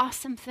an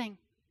awesome thing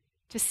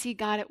to see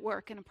God at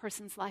work in a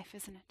person's life,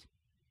 isn't it?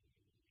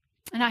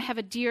 And I have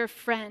a dear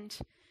friend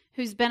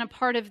who's been a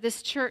part of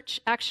this church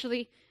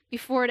actually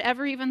before it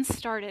ever even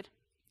started.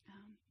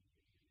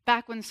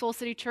 Back when Soul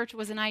City Church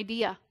was an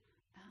idea,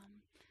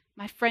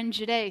 my friend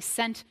Jade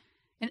sent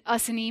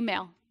us an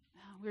email.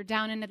 We were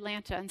down in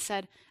Atlanta and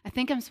said, I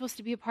think I'm supposed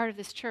to be a part of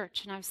this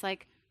church. And I was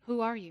like,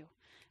 who are you?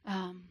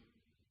 And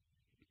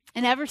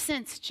ever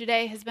since,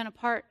 Jade has been a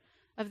part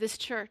of this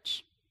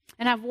church.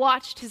 And I've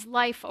watched his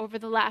life over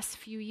the last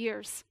few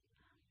years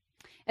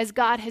as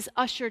God has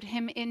ushered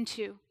him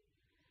into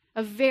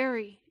a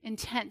very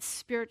intense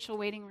spiritual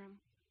waiting room.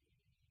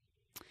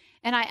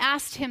 And I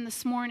asked him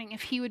this morning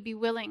if he would be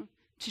willing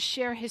to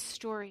share his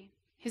story,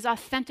 his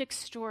authentic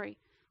story,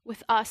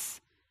 with us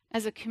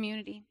as a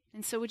community.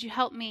 And so would you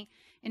help me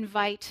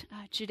invite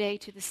Jade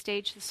to the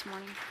stage this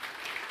morning?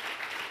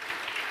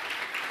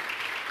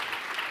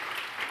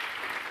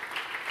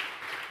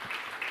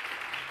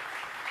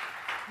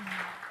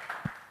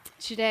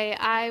 Jade,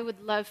 I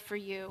would love for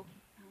you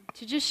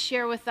to just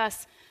share with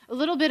us a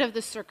little bit of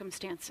the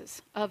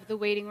circumstances of the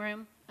waiting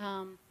room.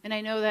 And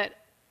I know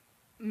that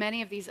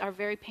many of these are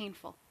very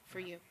painful for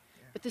you.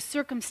 But the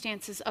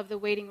circumstances of the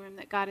waiting room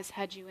that God has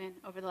had you in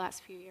over the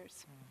last few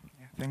years.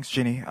 Yeah, thanks,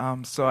 Ginny.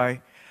 So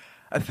I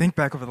think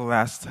back over the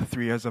last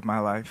 3 years of my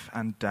life,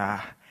 and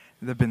there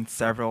have been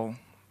several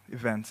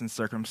events and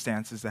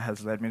circumstances that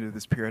has led me to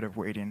this period of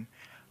waiting.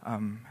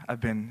 I've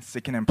been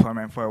seeking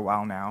employment for a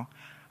while now.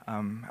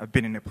 I've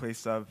been in a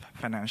place of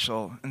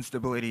financial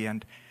instability,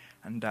 and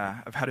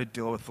I've had to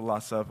deal with the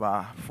loss of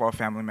 4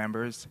 family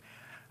members.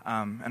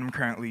 And I'm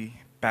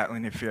currently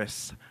battling a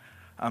fierce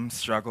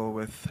struggle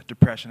with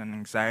depression and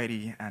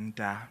anxiety, and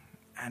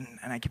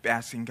I keep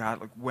asking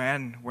God, like,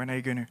 when are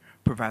you going to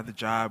provide the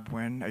job?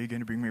 When are you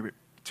going to bring me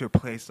to a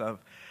place of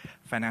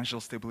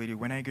financial stability?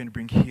 When are you going to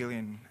bring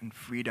healing and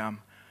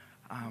freedom?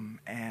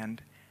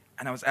 And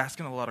I was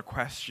asking a lot of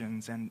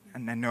questions, and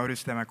I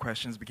noticed that my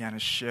questions began to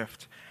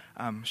shift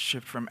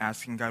from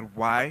asking God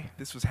why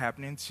this was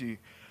happening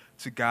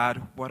to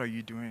God, what are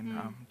you doing,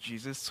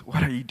 Jesus?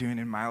 What are you doing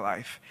in my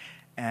life?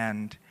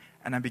 And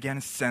I began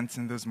to sense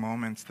in those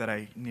moments that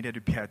I needed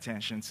to pay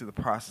attention to the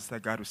process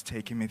that God was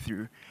taking me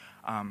through,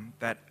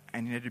 that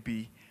I needed to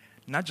be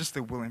not just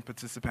a willing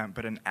participant,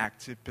 but an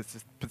active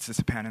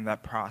participant in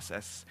that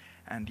process.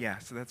 And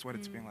so that's what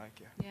it's been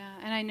like. Yeah,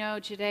 and I know,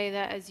 Jade,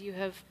 that as you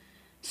have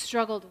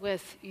struggled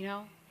with,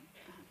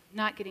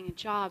 not getting a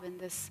job in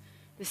this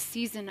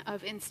season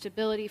of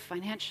instability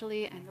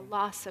financially and the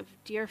loss of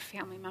dear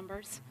family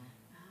members,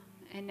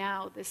 and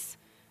now this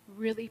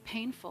really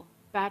painful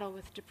battle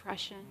with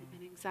depression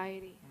and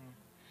anxiety.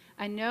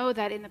 I know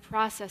that in the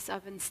process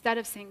of, instead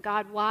of saying,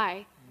 God,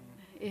 why,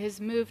 it has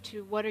moved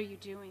to, what are you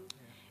doing?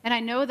 And I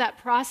know that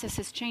process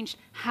has changed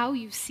how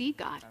you see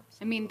God.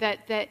 Absolutely. I mean,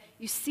 that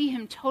you see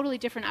him totally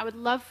different. I would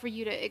love for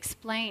you to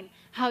explain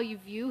how you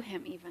view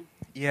him even.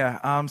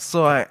 Yeah,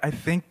 so I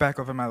think back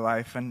over my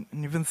life, and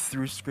even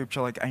through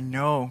Scripture, like, I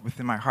know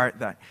within my heart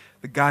that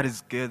the God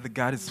is good, the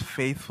God is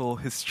faithful,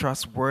 he's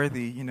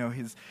trustworthy,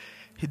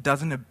 He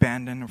doesn't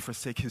abandon or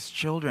forsake his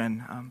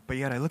children. But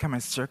yet I look at my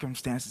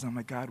circumstances, I'm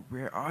like, God,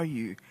 where are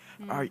you?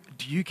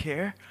 Do you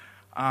care?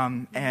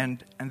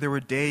 And there were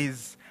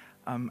days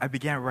I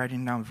began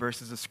writing down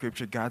verses of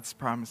Scripture, God's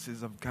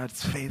promises, of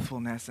God's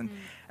faithfulness.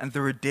 And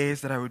there were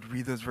days that I would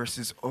read those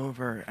verses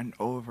over and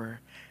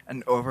over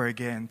and over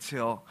again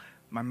till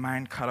my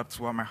mind caught up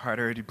to what my heart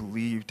already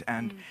believed.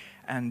 And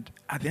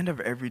at the end of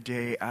every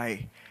day,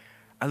 I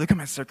look at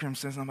my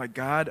circumstances and I'm like,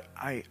 God,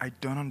 I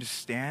don't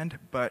understand,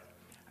 but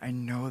I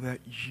know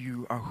that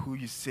you are who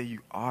you say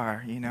you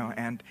are,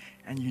 and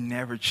you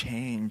never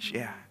change.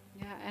 Yeah,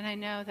 and I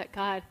know that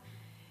God,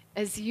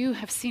 as you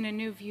have seen a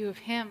new view of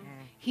him,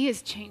 he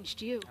has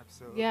changed you.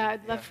 Absolutely. Yeah,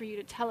 I'd love for you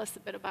to tell us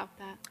a bit about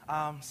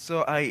that.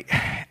 So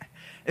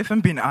if I'm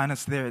being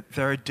honest, there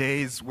are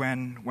days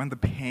when the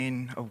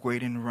pain of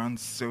waiting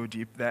runs so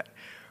deep that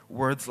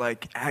words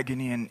like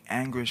agony and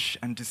anguish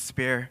and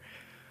despair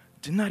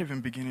do not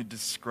even begin to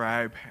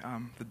describe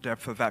the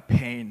depth of that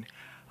pain.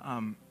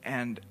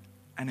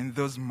 And in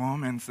those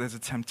moments, there's a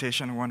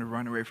temptation to want to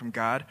run away from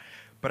God,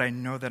 but I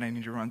know that I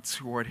need to run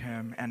toward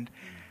him. And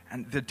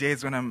the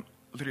days when I'm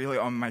literally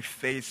on my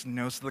face,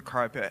 nose to the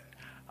carpet,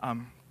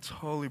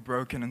 totally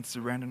broken and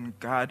surrendering to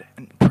God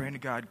and praying to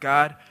God,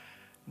 God,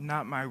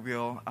 not my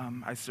will.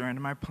 I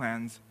surrender my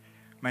plans,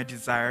 my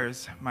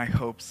desires, my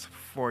hopes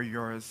for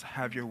yours.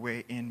 Have your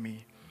way in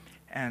me.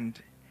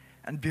 And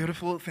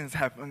beautiful things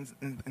happen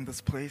in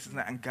this place.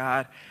 And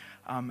God,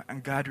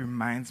 And God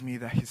reminds me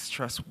that he's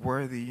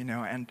trustworthy,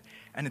 and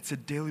it's a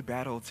daily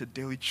battle. It's a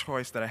daily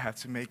choice that I have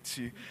to make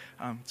to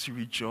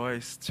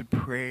rejoice, to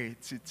pray,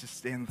 to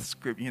stay in the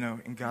script,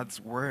 in God's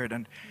word.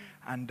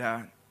 And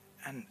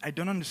I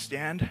don't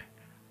understand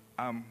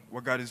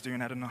what God is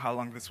doing. I don't know how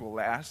long this will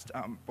last.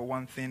 But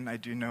one thing I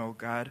do know,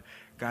 God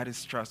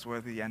is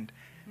trustworthy. And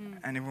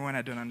even when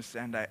I don't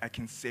understand, I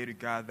can say to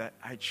God that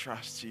I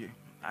trust you.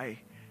 I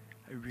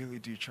really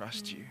do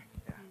trust you.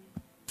 Yeah.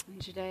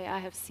 And today I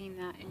have seen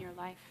that in your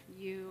life.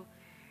 You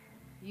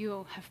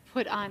have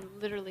put on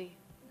literally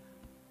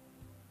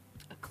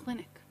a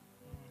clinic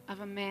of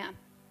a man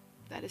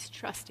that is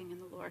trusting in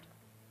the Lord,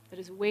 that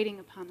is waiting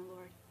upon the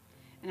Lord.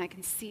 And I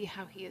can see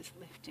how he is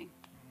lifting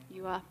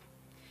you up.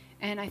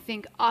 And I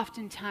think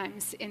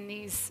oftentimes in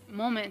these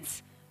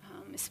moments,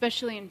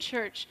 especially in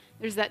church,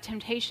 there's that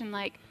temptation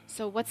like,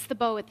 so what's the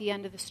bow at the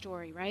end of the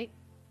story, right?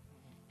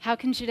 How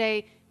can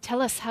Jide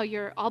tell us how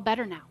you're all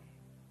better now?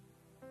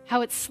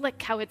 How it's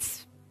slick, how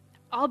it's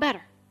all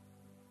better.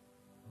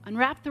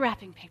 Unwrap the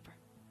wrapping paper.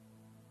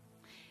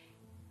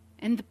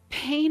 And the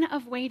pain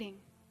of waiting,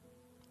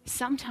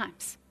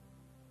 sometimes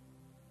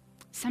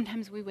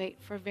we wait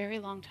for a very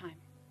long time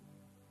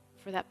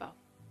for that bow.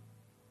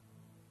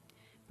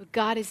 But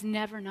God is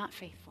never not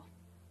faithful.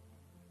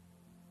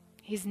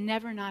 He's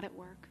never not at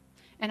work.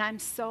 And I'm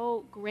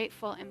so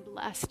grateful and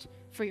blessed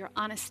for your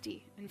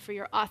honesty and for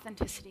your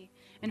authenticity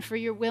and for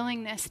your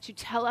willingness to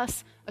tell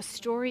us a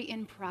story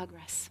in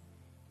progress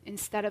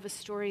instead of a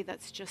story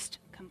that's just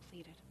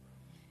completed.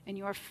 And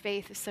your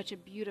faith is such a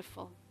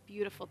beautiful,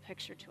 beautiful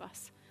picture to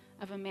us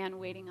of a man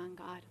waiting on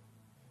God.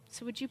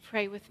 So would you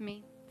pray with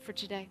me for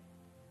today?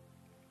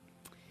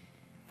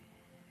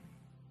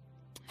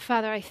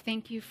 Father, I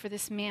thank you for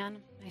this man.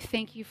 I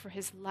thank you for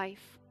his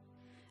life.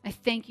 I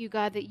thank you,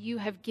 God, that you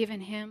have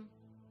given him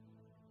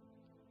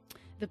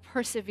the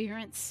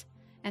perseverance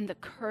and the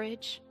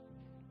courage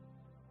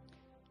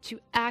to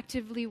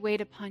actively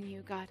wait upon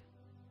you, God.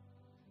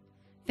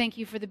 Thank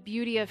you for the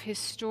beauty of his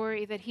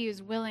story, that he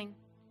is willing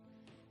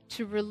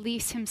to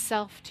release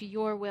himself to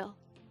your will,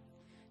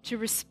 to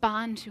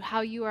respond to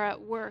how you are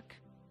at work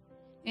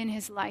in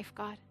his life,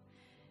 God.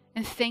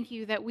 And thank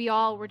you that we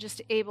all were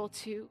just able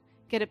to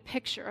get a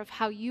picture of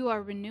how you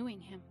are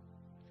renewing him,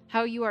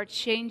 how you are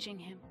changing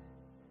him.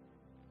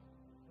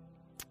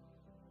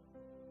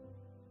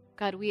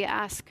 God, we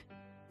ask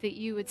that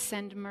you would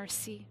send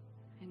mercy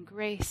and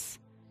grace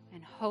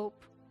and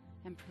hope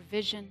and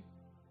provision,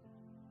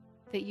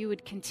 that you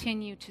would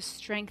continue to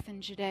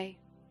strengthen Jide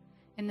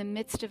in the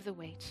midst of the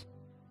wait,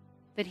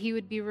 that he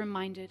would be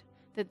reminded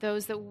that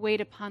those that wait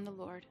upon the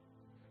Lord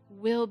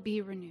will be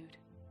renewed.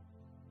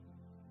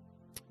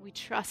 We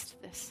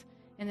trust this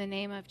in the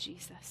name of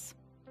Jesus.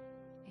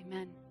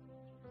 Amen.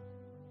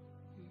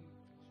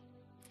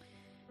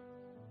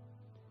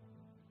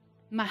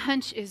 My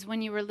hunch is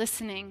when you were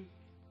listening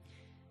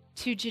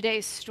to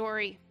Jide's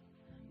story,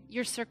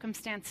 your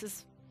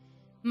circumstances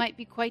might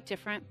be quite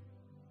different.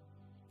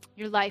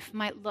 Your life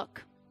might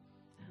look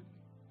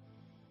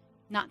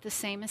not the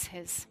same as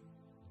his.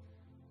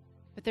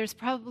 But there's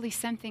probably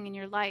something in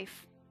your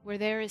life where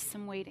there is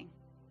some waiting,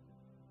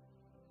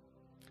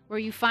 where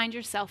you find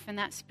yourself in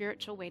that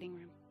spiritual waiting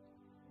room.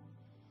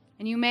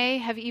 And you may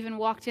have even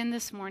walked in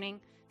this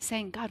morning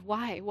saying, God,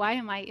 why? Why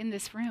am I in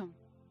this room?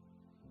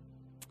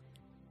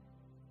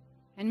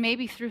 And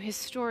maybe through his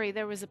story,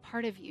 there was a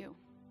part of you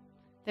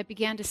that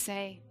began to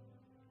say,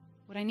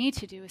 what I need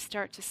to do is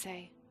start to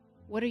say,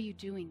 what are you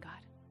doing,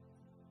 God?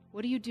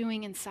 What are you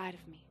doing inside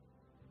of me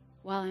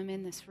while I'm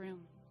in this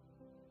room?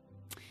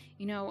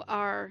 You know,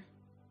 our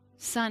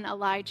son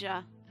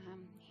Elijah,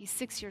 he's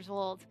 6 years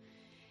old.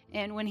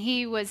 And when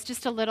he was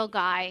just a little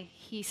guy,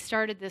 he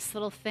started this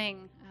little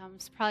thing. It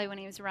was probably when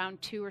he was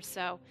around 2 or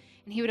so.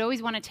 And he would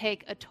always want to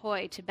take a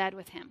toy to bed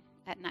with him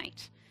at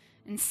night.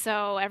 And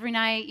so every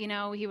night,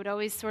 he would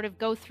always sort of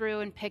go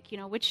through and pick,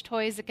 which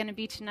toy is it going to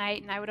be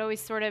tonight? And I would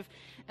always sort of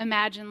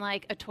imagine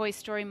like a Toy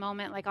Story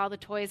moment, like all the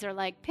toys are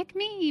like, pick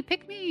me,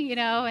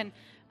 And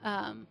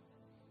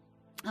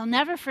I'll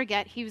never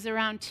forget, he was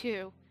around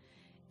 2.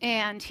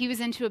 And he was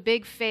into a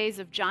big phase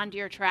of John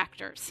Deere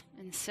tractors.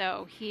 And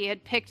so he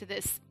had picked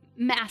this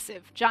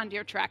massive John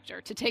Deere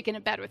tractor to take into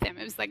bed with him.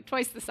 It was like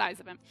twice the size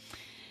of him.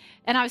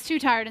 And I was too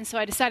tired, and so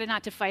I decided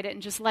not to fight it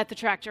and just let the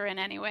tractor in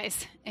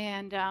anyways.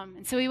 And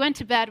so he went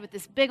to bed with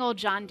this big old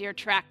John Deere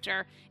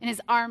tractor, and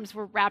his arms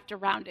were wrapped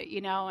around it,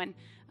 And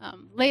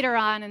later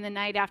on in the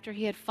night after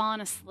he had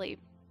fallen asleep,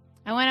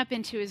 I went up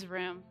into his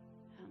room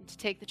to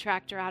take the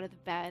tractor out of the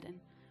bed, and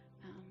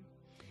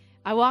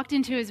I walked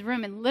into his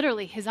room, and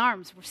literally his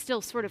arms were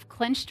still sort of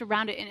clenched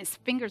around it, and his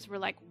fingers were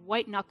like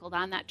white-knuckled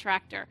on that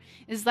tractor.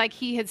 It's like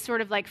he had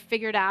sort of like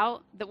figured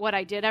out that what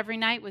I did every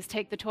night was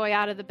take the toy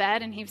out of the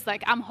bed, and he was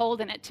like, I'm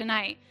holding it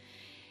tonight.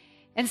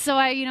 And so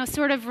I,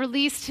 sort of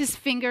released his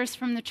fingers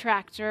from the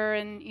tractor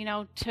and,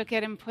 took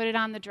it and put it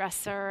on the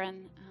dresser,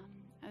 and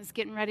I was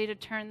getting ready to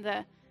turn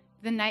the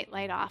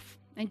nightlight off.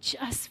 I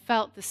just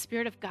felt the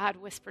Spirit of God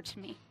whisper to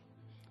me,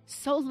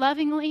 so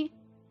lovingly,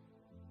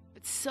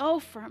 but so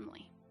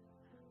firmly.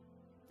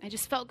 I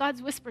just felt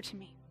God's whisper to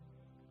me,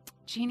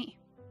 Jeannie,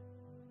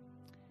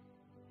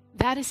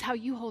 that is how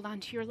you hold on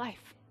to your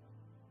life.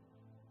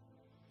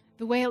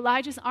 The way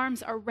Elijah's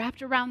arms are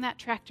wrapped around that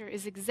tractor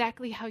is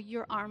exactly how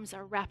your arms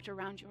are wrapped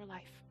around your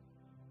life.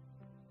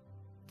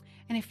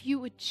 And if you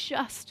would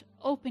just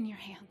open your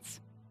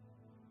hands,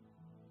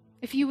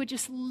 if you would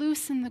just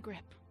loosen the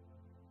grip,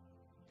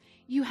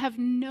 you have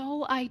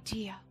no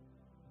idea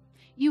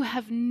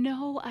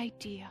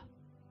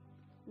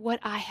what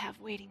I have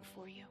waiting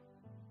for you.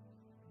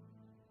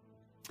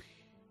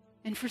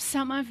 And for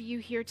some of you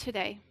here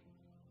today,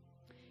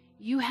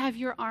 you have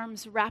your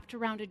arms wrapped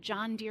around a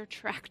John Deere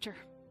tractor.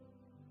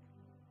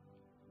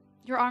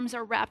 Your arms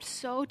are wrapped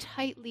so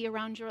tightly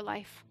around your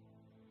life,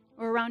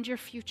 or around your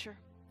future,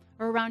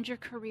 or around your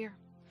career,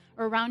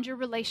 or around your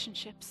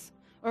relationships,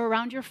 or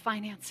around your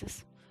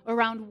finances, or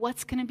around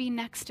what's going to be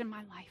next in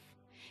my life.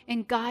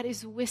 And God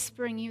is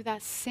whispering you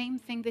that same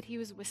thing that he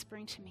was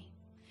whispering to me.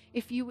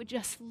 If you would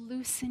just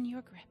loosen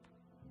your grip,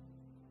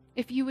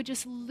 if you would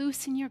just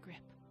loosen your grip,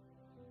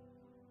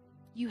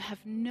 you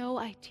have no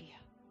idea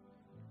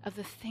of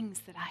the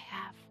things that I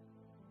have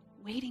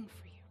waiting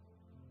for you.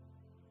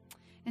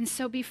 And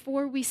so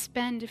before we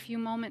spend a few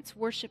moments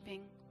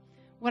worshiping,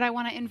 what I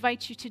want to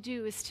invite you to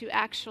do is to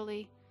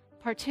actually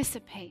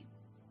participate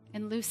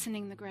in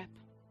loosening the grip.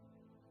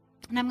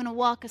 And I'm going to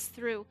walk us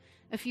through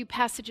a few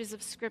passages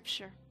of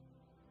Scripture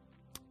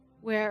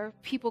where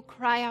people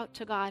cry out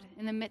to God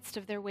in the midst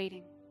of their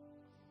waiting.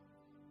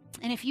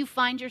 And if you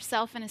find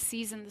yourself in a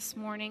season this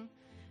morning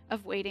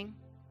of waiting,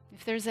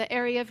 if there's an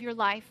area of your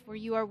life where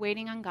you are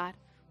waiting on God,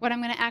 what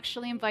I'm going to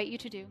actually invite you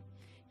to do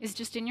is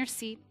just in your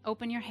seat,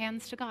 open your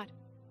hands to God.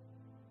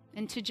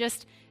 And to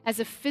just,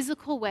 as a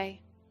physical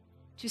way,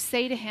 to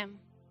say to him,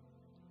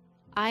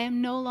 I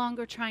am no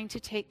longer trying to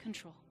take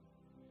control.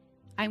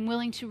 I'm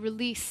willing to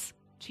release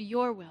to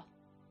your will,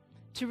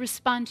 to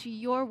respond to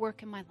your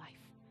work in my life,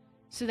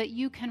 so that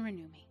you can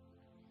renew me.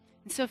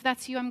 And so if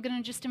that's you, I'm going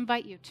to just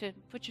invite you to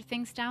put your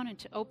things down and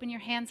to open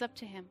your hands up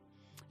to him.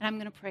 And I'm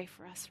going to pray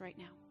for us right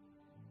now.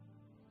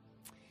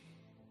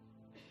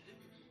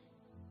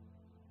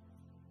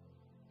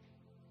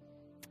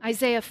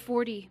 Isaiah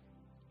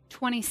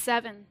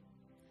 40:27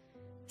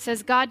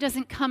 says, God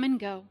doesn't come and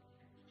go.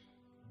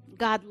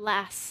 God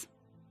lasts.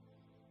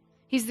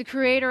 He's the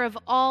creator of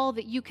all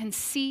that you can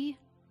see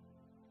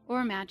or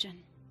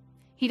imagine.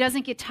 He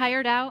doesn't get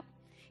tired out.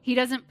 He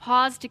doesn't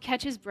pause to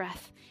catch his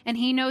breath. And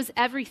he knows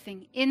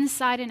everything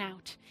inside and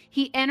out.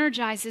 He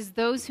energizes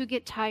those who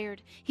get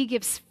tired. He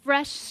gives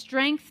fresh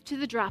strength to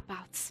the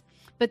dropouts.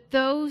 But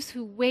those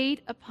who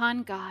wait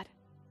upon God,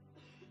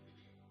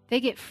 they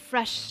get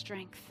fresh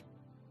strength.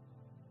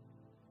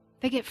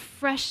 They get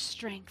fresh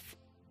strength.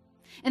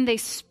 And they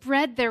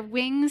spread their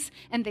wings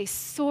and they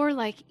soar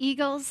like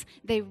eagles.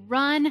 They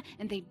run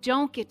and they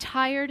don't get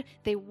tired.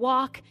 They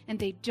walk and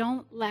they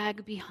don't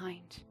lag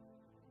behind.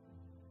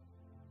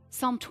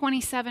 Psalm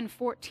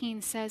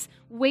 27:14 says,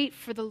 wait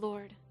for the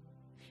Lord.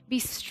 Be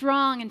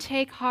strong and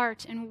take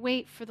heart and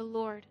wait for the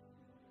Lord.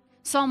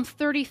 Psalm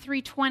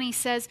 33:20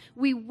 says,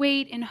 we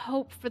wait and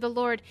hope for the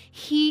Lord.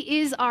 He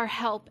is our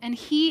help and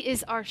he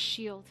is our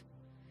shield.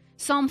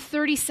 Psalm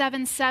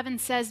 37:7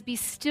 says, be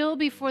still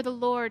before the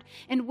Lord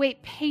and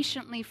wait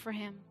patiently for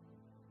him.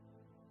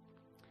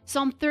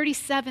 Psalm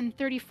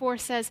 37:34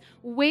 says,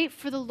 wait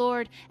for the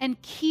Lord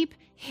and keep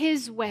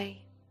his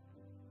way.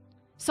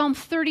 Psalm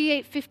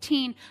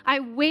 38:15, I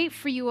wait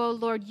for you, O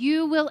Lord.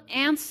 You will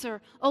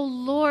answer, O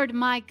Lord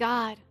my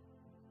God.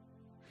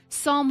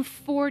 Psalm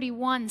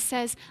 41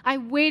 says, I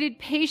waited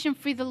patient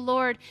for the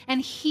Lord, and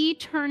he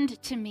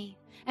turned to me,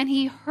 and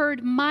he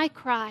heard my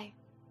cry.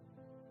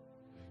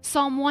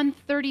 Psalm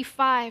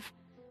 135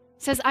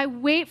 says, I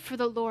wait for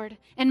the Lord,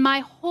 and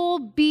my whole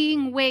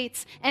being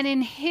waits, and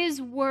in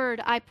his word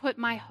I put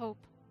my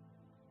hope.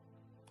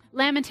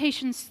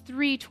 Lamentations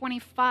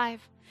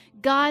 3:25,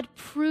 God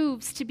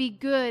proves to be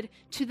good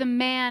to the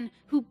man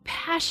who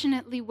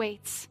passionately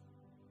waits,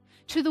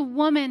 to the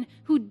woman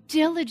who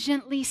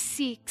diligently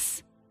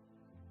seeks.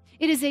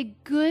 It is a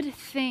good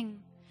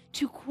thing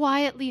to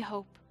quietly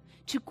hope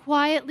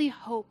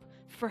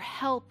for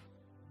help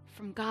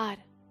from God.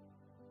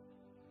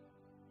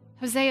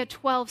 Hosea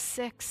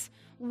 12:6,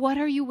 what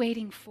are you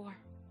waiting for?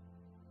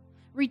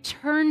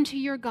 Return to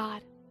your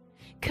God.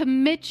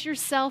 Commit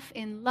yourself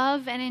in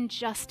love and in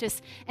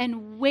justice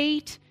and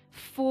wait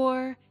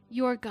for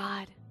your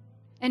God.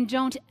 And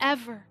don't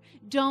ever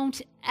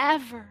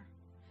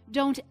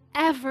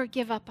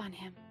give up on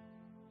him.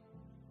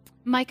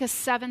 Micah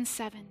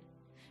 7:7,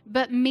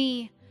 but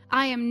me,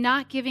 I am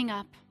not giving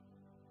up.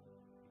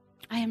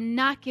 I am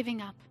not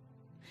giving up.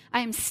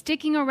 I am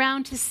sticking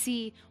around to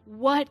see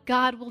what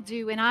God will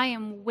do, and I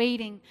am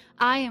waiting.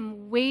 I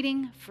am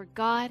waiting for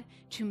God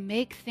to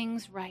make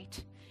things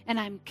right, and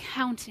I'm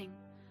counting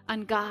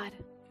on God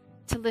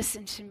to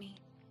listen to me.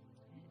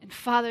 And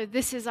Father,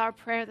 this is our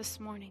prayer this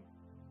morning.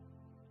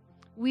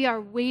 We are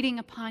waiting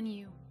upon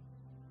you.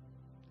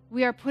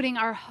 We are putting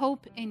our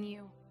hope in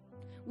you.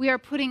 We are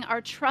putting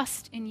our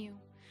trust in you.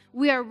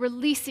 We are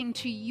releasing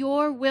to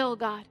your will,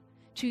 God,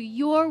 to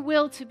your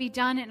will to be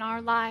done in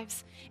our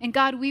lives. And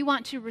God, we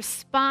want to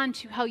respond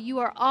to how you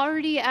are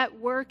already at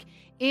work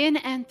in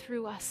and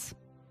through us.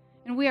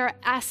 And we are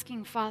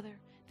asking, Father,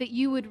 that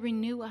you would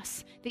renew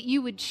us, that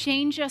you would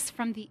change us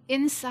from the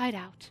inside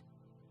out,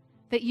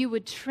 that you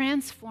would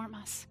transform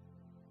us.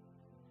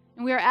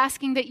 And we are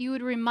asking that you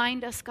would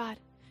remind us, God,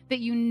 that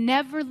you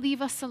never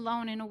leave us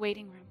alone in a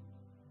waiting room.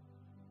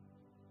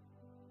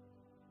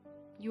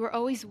 You are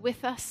always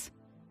with us,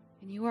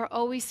 and you are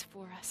always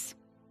for us.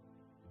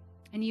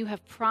 And you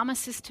have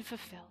promises to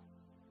fulfill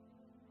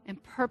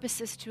and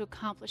purposes to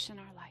accomplish in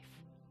our life.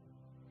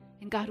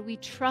 And God, we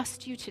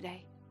trust you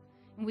today,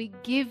 and we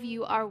give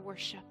you our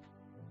worship.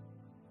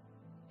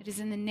 It is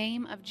in the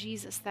name of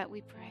Jesus that we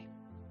pray.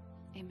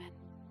 Amen.